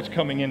 That's what's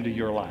coming into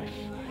your life.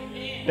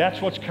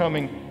 That's what's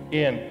coming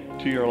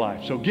into your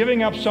life. So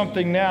giving up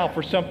something now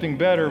for something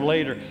better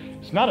later,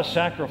 it's not a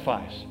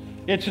sacrifice.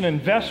 It's an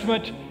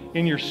investment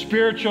in your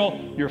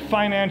spiritual, your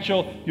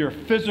financial, your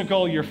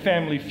physical, your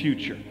family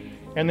future.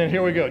 And then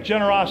here we go.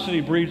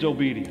 Generosity breeds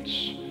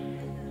obedience.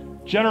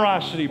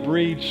 Generosity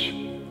breeds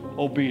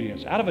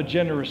obedience. Out of a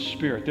generous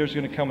spirit, there's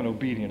going to come an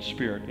obedient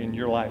spirit in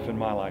your life and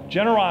my life.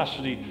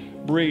 Generosity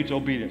breeds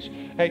obedience.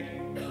 Hey,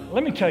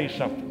 let me tell you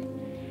something.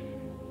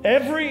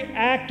 Every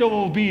act of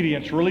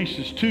obedience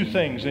releases two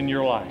things in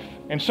your life,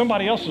 and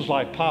somebody else's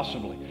life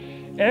possibly.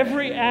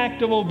 Every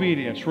act of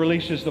obedience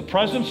releases the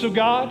presence of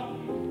God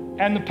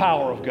and the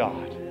power of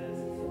God.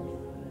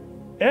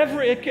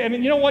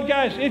 You know what,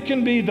 guys? It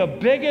can be the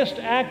biggest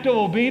act of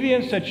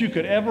obedience that you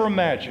could ever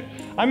imagine.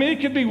 I mean, it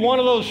could be one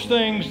of those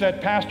things that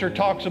Pastor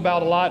talks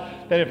about a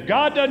lot, that if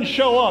God doesn't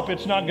show up,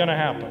 it's not going to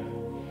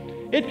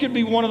happen. It could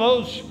be one of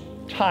those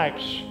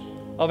types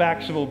of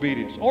acts of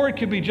obedience. Or it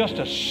could be just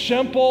a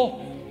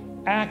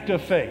simple act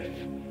of faith.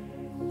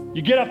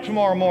 You get up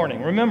tomorrow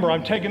morning. Remember,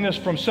 I'm taking this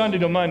from Sunday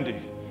to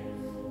Monday.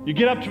 You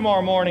get up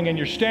tomorrow morning and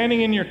you're standing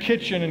in your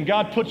kitchen and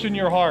God puts in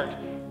your heart,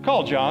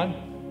 call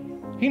John.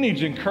 He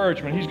needs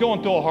encouragement. He's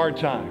going through a hard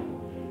time.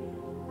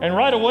 And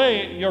right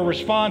away, your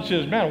response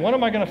is, man, when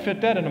am I going to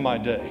fit that into my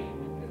day?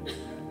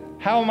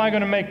 How am I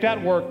going to make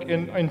that work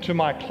into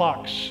my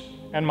clocks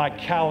and my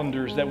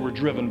calendars that we're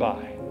driven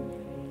by?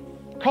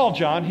 Call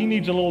John. He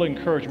needs a little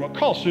encouragement.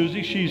 Call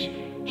Susie.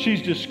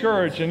 She's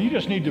discouraged, and you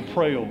just need to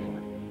pray over her.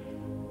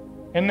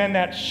 And then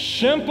that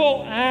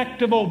simple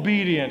act of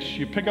obedience,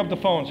 you pick up the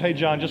phone, hey,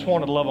 John, just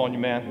wanted to love on you,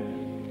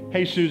 man.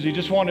 Hey, Susie,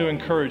 just wanted to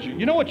encourage you.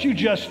 You know what you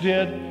just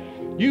did?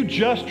 You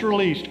just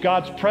released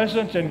God's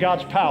presence and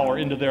God's power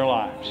into their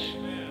lives.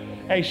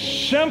 A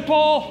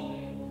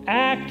simple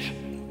act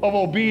of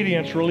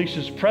obedience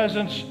releases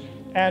presence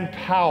and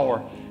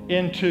power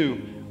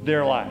into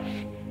their life.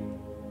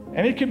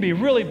 And it can be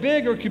really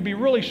big or it can be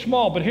really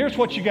small, but here's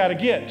what you got to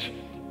get.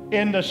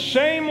 In the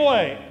same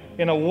way,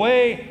 in a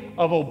way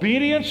of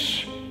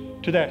obedience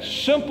to that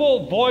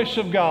simple voice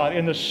of God,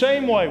 in the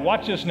same way,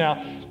 watch this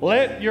now,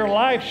 let your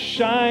light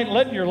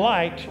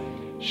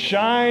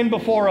shine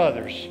before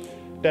others,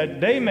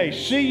 that they may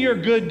see your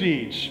good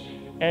deeds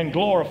and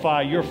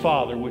glorify your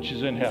Father which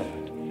is in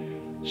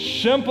heaven.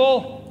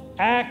 Simple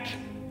act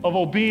of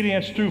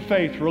obedience through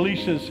faith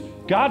releases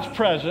God's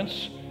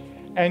presence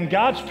and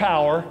God's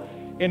power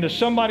into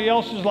somebody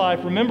else's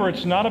life. Remember,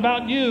 it's not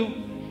about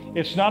you.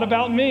 It's not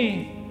about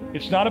me.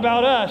 It's not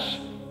about us.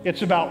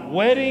 It's about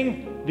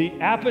whetting the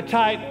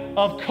appetite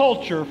of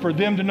culture for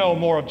them to know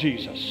more of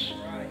Jesus.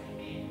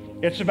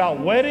 It's about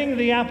whetting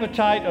the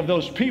appetite of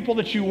those people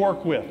that you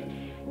work with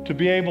to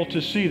be able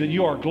to see that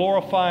you are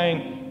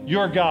glorifying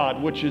your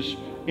God, which is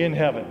in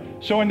heaven.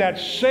 So in that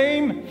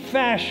same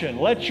fashion,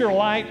 let your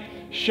light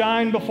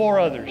shine before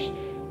others,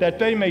 that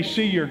they may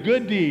see your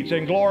good deeds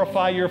and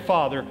glorify your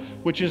Father,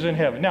 which is in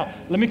heaven. Now,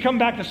 let me come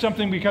back to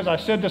something because I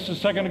said this a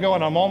second ago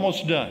and I'm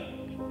almost done.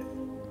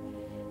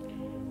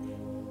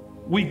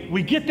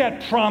 We get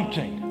that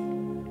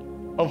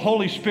prompting of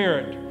Holy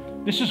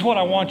Spirit. This is what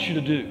I want you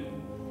to do.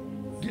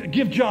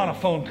 Give John a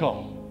phone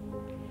call.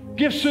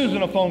 Give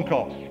Susan a phone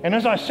call. And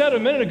as I said a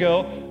minute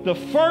ago, the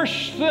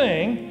first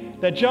thing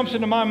that jumps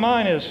into my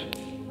mind is,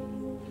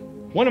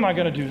 when am I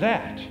going to do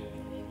that?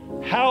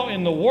 How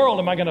in the world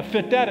am I going to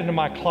fit that into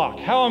my clock?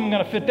 How am I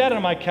going to fit that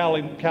into my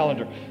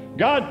calendar?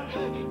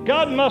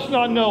 God must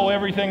not know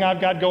everything I've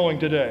got going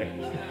today.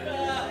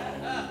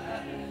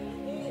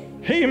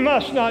 He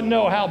must not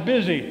know how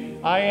busy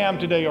I am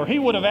today, or he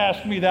would have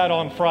asked me that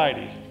on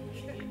Friday.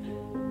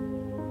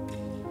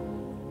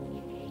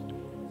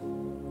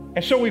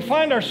 And so we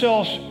find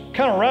ourselves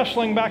kind of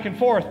wrestling back and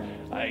forth.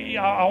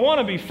 I want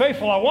to be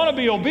faithful. I want to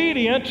be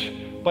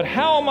obedient, but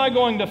how am I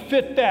going to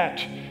fit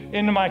that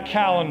into my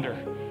calendar?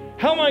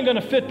 How am I going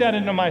to fit that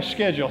into my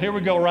schedule? Here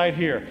we go right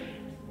here.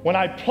 When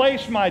I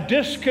place my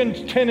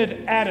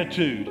discontented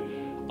attitude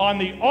on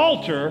the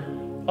altar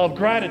of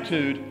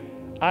gratitude,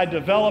 I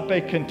develop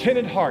a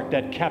contented heart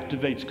that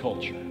captivates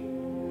culture.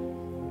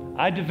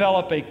 I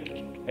develop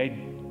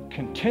a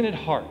contented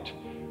heart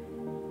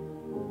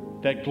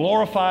that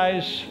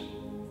glorifies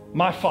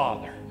my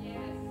Father,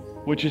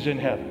 which is in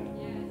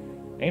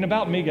heaven. Ain't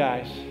about me,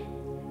 guys.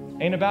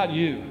 Ain't about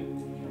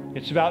you.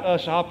 It's about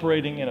us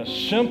operating in a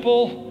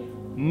simple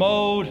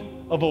mode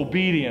of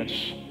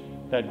obedience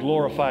that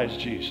glorifies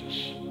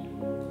Jesus.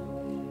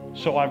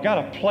 So I've got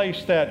to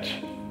place that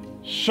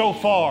so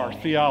far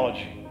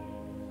theology.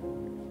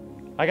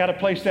 I got to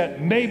place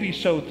that maybe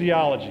so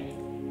theology,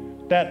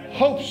 that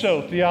hope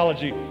so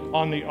theology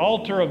on the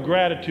altar of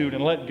gratitude,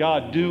 and let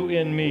God do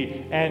in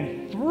me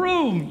and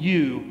through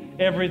you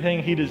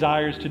everything He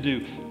desires to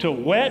do, to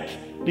whet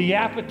the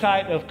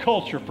appetite of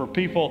culture for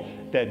people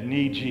that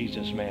need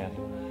Jesus,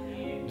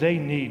 man. They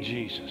need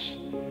Jesus.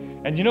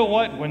 And you know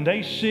what? When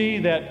they see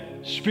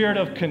that spirit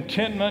of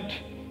contentment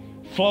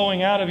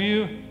flowing out of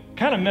you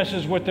kind of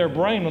messes with their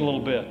brain a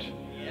little bit.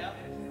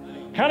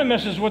 Kind of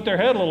messes with their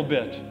head a little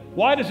bit.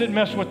 Why does it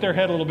mess with their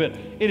head a little bit?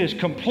 It is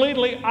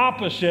completely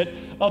opposite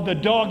of the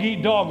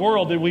dog-eat-dog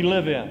world that we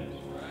live in.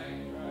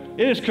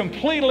 It is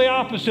completely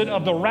opposite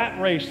of the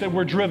rat race that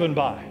we're driven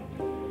by.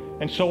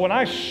 And so when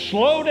I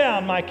slow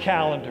down my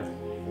calendar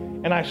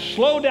and I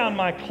slow down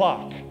my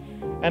clock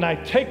and I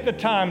take the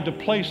time to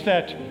place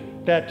that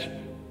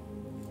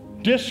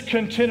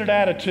discontented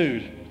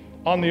attitude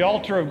on the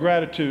altar of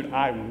gratitude,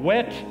 I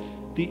whet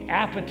the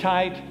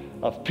appetite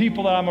of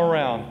people that I'm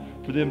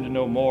around for them to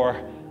know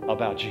more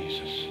about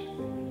Jesus.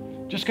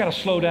 Just got to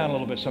slow down a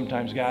little bit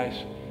sometimes,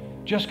 guys.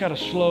 Just got to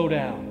slow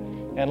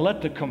down and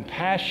let the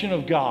compassion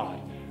of God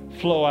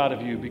flow out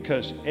of you,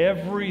 because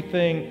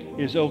everything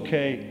is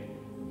okay,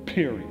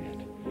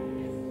 period.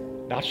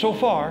 Not so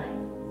far,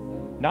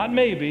 not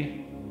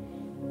maybe,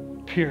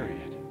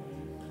 period.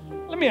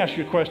 Let me ask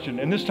you a question,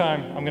 and this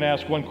time I'm going to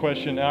ask one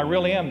question, and I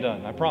really am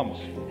done, I promise.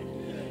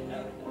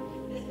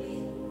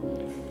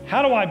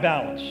 How do I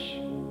balance?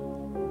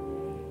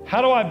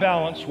 How do I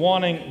balance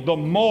wanting the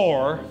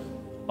more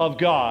of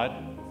God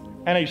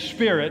and a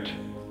spirit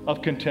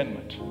of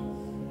contentment?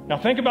 Now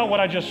think about what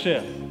I just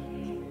said,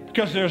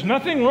 because there's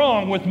nothing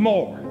wrong with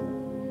more.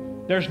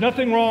 There's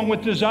nothing wrong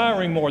with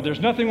desiring more. There's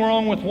nothing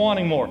wrong with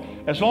wanting more.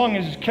 As long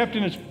as it's kept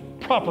in its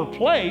proper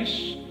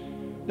place,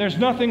 there's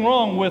nothing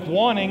wrong with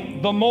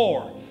wanting the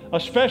more,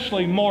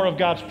 especially more of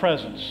God's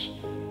presence,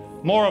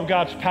 more of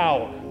God's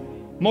power,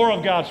 more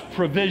of God's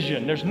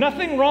provision. There's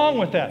nothing wrong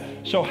with that.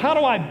 So how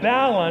do I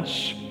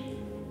balance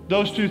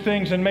those two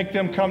things and make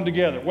them come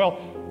together? Well,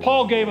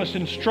 Paul gave us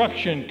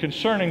instruction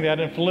concerning that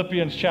in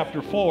Philippians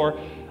chapter 4.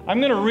 I'm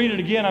going to read it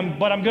again,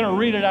 but I'm going to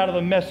read it out of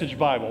the Message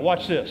Bible.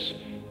 Watch this.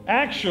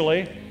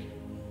 Actually,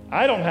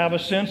 I don't have a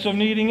sense of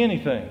needing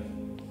anything.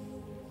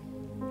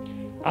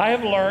 I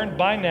have learned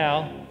by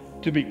now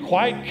to be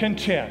quite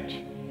content,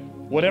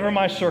 whatever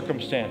my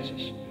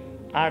circumstances.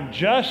 I'm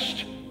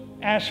just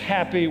as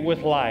happy with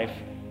life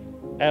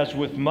as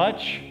with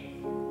much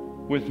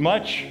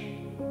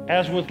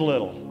as with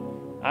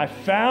little. I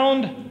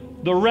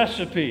found the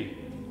recipe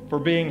for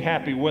being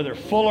happy, whether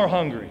full or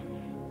hungry.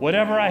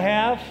 Whatever I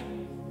have,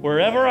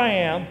 wherever I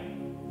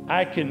am,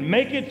 I can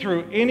make it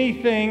through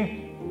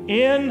anything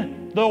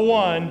in the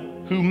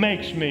one who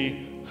makes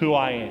me who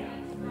I am.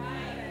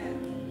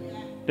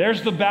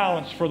 There's the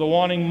balance for the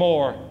wanting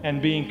more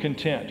and being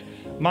content.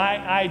 My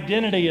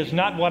identity is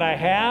not what I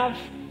have.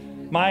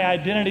 My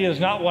identity is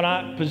not what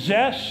I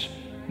possess.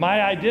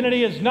 My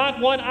identity is not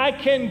what I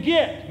can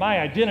get. My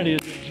identity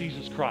is in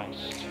Jesus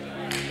Christ.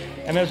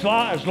 And as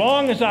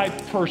long as I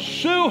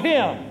pursue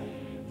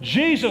Him,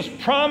 Jesus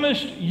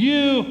promised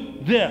you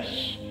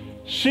this: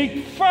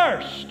 seek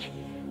first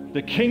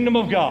the kingdom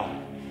of God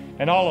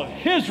and all of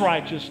His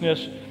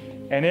righteousness,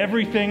 and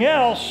everything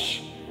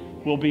else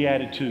will be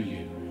added to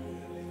you.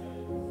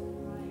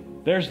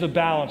 There's the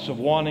balance of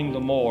wanting the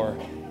more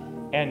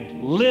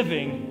and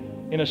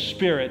living in a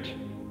spirit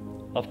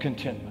of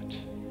contentment.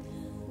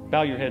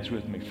 Bow your heads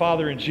with me.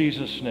 Father, in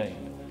Jesus'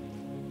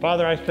 name,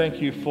 Father, I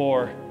thank you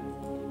for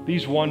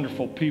these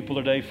wonderful people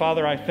today.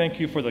 Father, I thank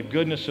you for the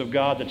goodness of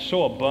God that's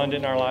so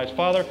abundant in our lives.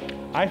 Father,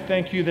 I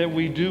thank you that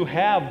we do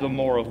have the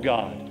more of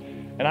God.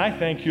 And I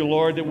thank you,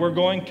 Lord, that we're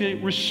going to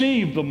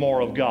receive the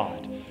more of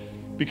God.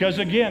 Because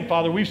again,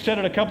 Father, we've said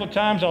it a couple of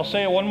times, I'll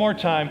say it one more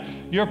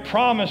time, your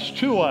promise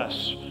to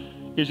us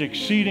is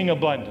exceeding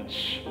abundance.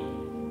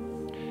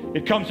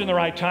 It comes in the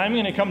right timing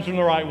and it comes in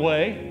the right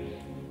way,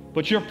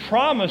 but your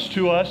promise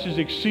to us is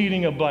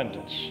exceeding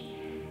abundance.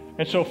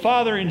 And so,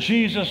 Father, in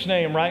Jesus'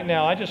 name right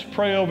now, I just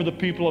pray over the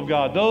people of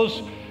God,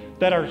 those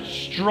that are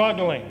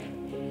struggling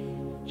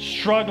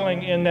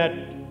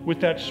in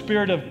with that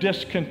spirit of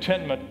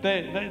discontentment.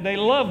 They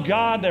love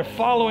God, they're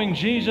following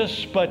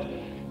Jesus, but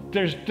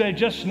they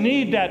just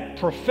need that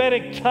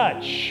prophetic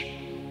touch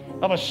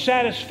of a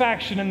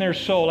satisfaction in their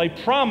soul, a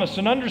promise,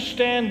 an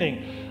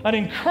understanding, an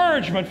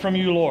encouragement from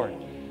you, Lord,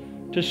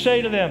 to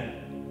say to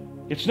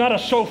them, it's not a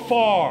so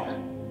far,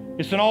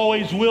 it's an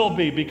always will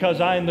be, because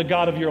I am the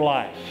God of your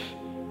life.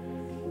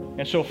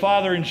 And so,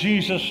 Father, in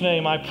Jesus'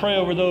 name, I pray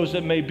over those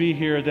that may be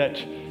here that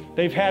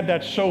they've had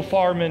that so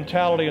far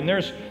mentality, and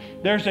there's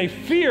a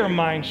fear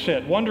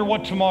mindset, wonder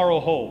what tomorrow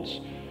holds.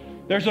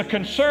 There's a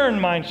concern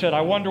mindset,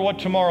 I wonder what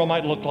tomorrow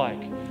might look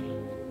like.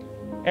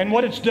 And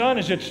what it's done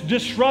is it's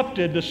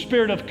disrupted the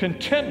spirit of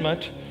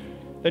contentment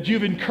that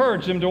you've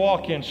encouraged them to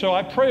walk in. So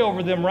I pray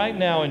over them right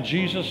now in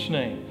Jesus'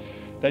 name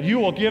that you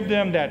will give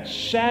them that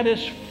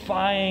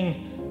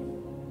satisfying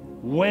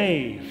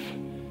wave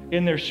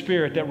in their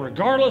spirit, that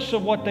regardless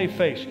of what they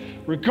face,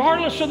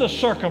 regardless of the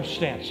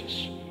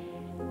circumstances,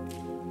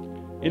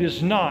 it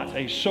is not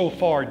a so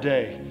far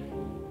day.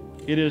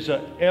 It is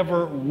a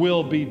ever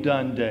will be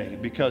done day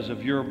because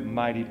of your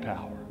mighty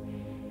power.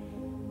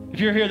 If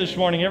you're here this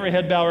morning, every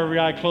head bowed, every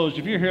eye closed,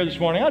 if you're here this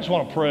morning, I just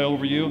want to pray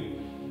over you.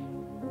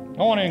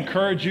 I want to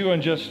encourage you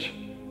and just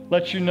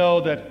let you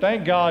know that,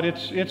 thank God,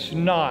 it's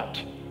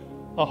not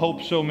a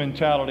hope so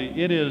mentality.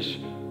 It is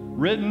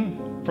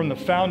written from the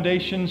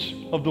foundations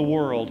of the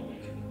world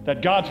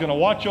that God's going to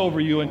watch over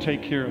you and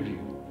take care of you.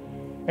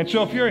 And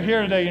so if you're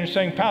here today and you're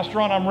saying, Pastor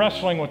Ron, I'm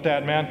wrestling with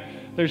that,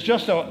 man. There's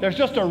just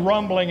a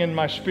rumbling in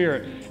my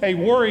spirit, a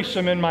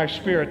worrisome in my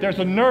spirit. There's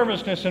a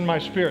nervousness in my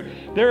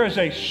spirit. There is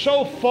a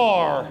so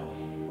far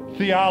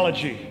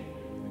theology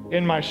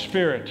in my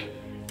spirit.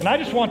 And I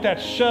just want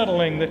that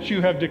settling that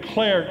you have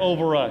declared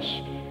over us.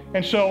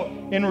 And so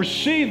in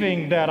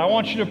receiving that, I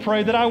want you to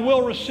pray that I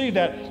will receive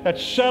that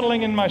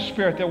settling in my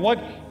spirit, that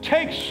what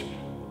takes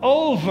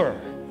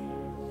over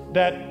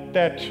that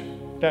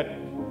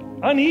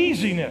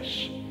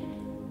uneasiness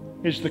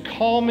is the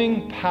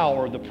calming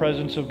power of the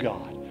presence of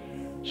God.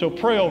 So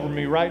pray over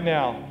me right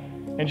now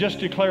and just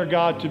declare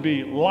God to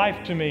be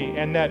life to me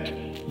and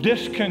that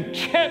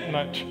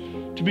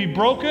discontentment to be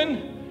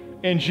broken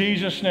in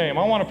Jesus' name.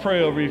 I want to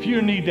pray over you. If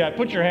you need that,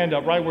 put your hand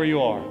up right where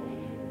you are.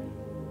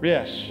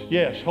 Yes,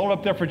 yes. Hold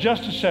up there for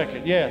just a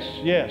second. Yes,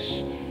 yes,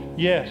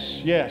 yes,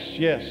 yes,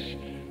 yes,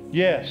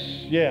 yes,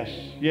 yes,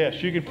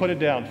 yes. You can put it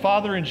down.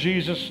 Father, in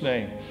Jesus'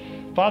 name.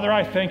 Father,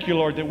 I thank you,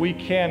 Lord, that we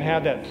can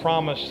have that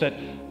promise that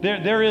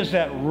there is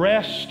that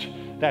rest,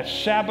 that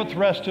Sabbath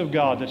rest of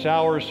God that's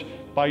ours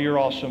by your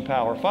awesome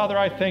power. Father,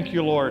 I thank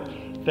you, Lord,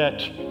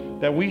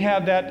 that we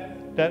have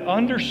that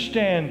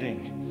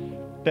understanding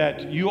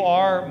that you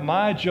are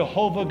my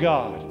Jehovah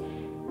God.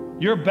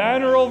 Your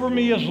banner over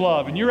me is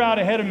love, and you're out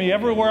ahead of me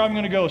everywhere I'm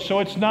going to go. So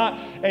it's not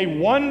a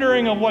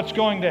wondering of what's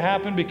going to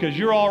happen because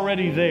you're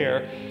already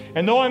there.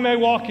 And though I may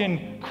walk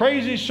in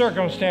crazy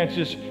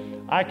circumstances,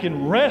 I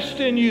can rest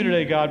in you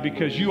today, God,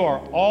 because you are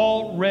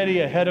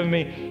already ahead of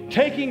me,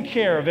 taking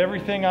care of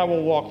everything I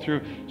will walk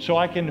through so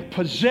I can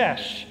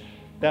possess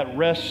that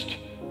rest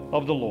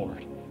of the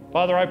Lord.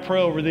 Father, I pray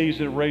over these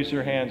that raise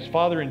their hands.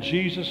 Father, in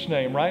Jesus'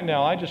 name, right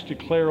now, I just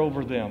declare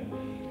over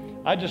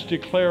them. I just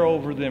declare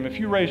over them. If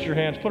you raise your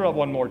hands, put it up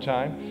one more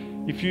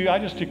time. I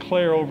just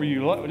declare over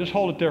you. Just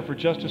hold it there for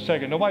just a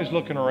second. Nobody's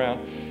looking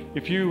around.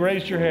 If you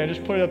raised your hand,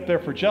 just put it up there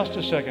for just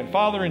a second.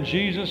 Father, in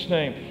Jesus'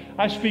 name,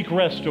 I speak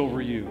rest over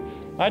you.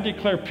 I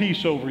declare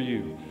peace over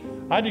you.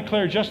 I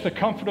declare just the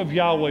comfort of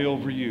Yahweh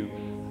over you.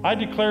 I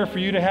declare for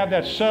you to have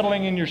that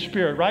settling in your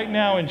spirit right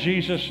now in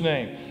Jesus'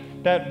 name.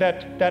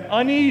 That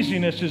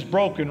uneasiness is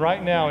broken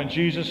right now in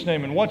Jesus'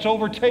 name. And what's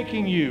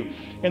overtaking you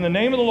in the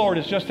name of the Lord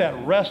is just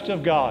that rest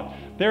of God.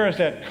 There is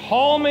that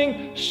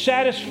calming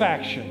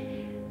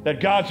satisfaction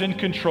that God's in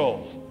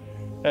control.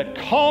 That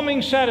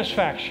calming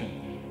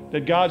satisfaction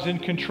that God's in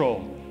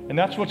control. And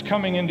that's what's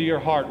coming into your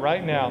heart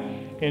right now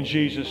in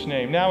Jesus'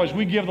 name. Now, as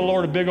we give the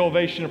Lord a big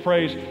ovation of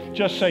praise,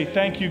 just say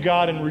thank you,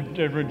 God, and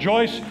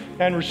rejoice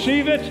and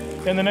receive it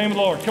in the name of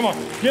the Lord. Come on,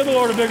 give the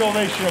Lord a big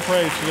ovation of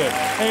praise today.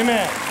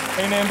 Amen.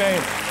 Amen.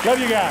 Amen. Love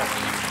you guys.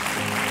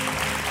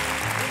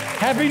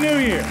 Happy New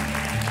Year.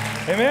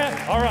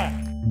 Amen. All right.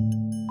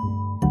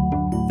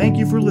 Thank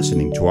you for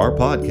listening to our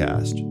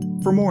podcast.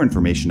 For more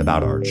information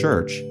about our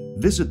church,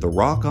 visit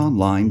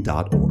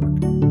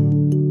therockonline.org.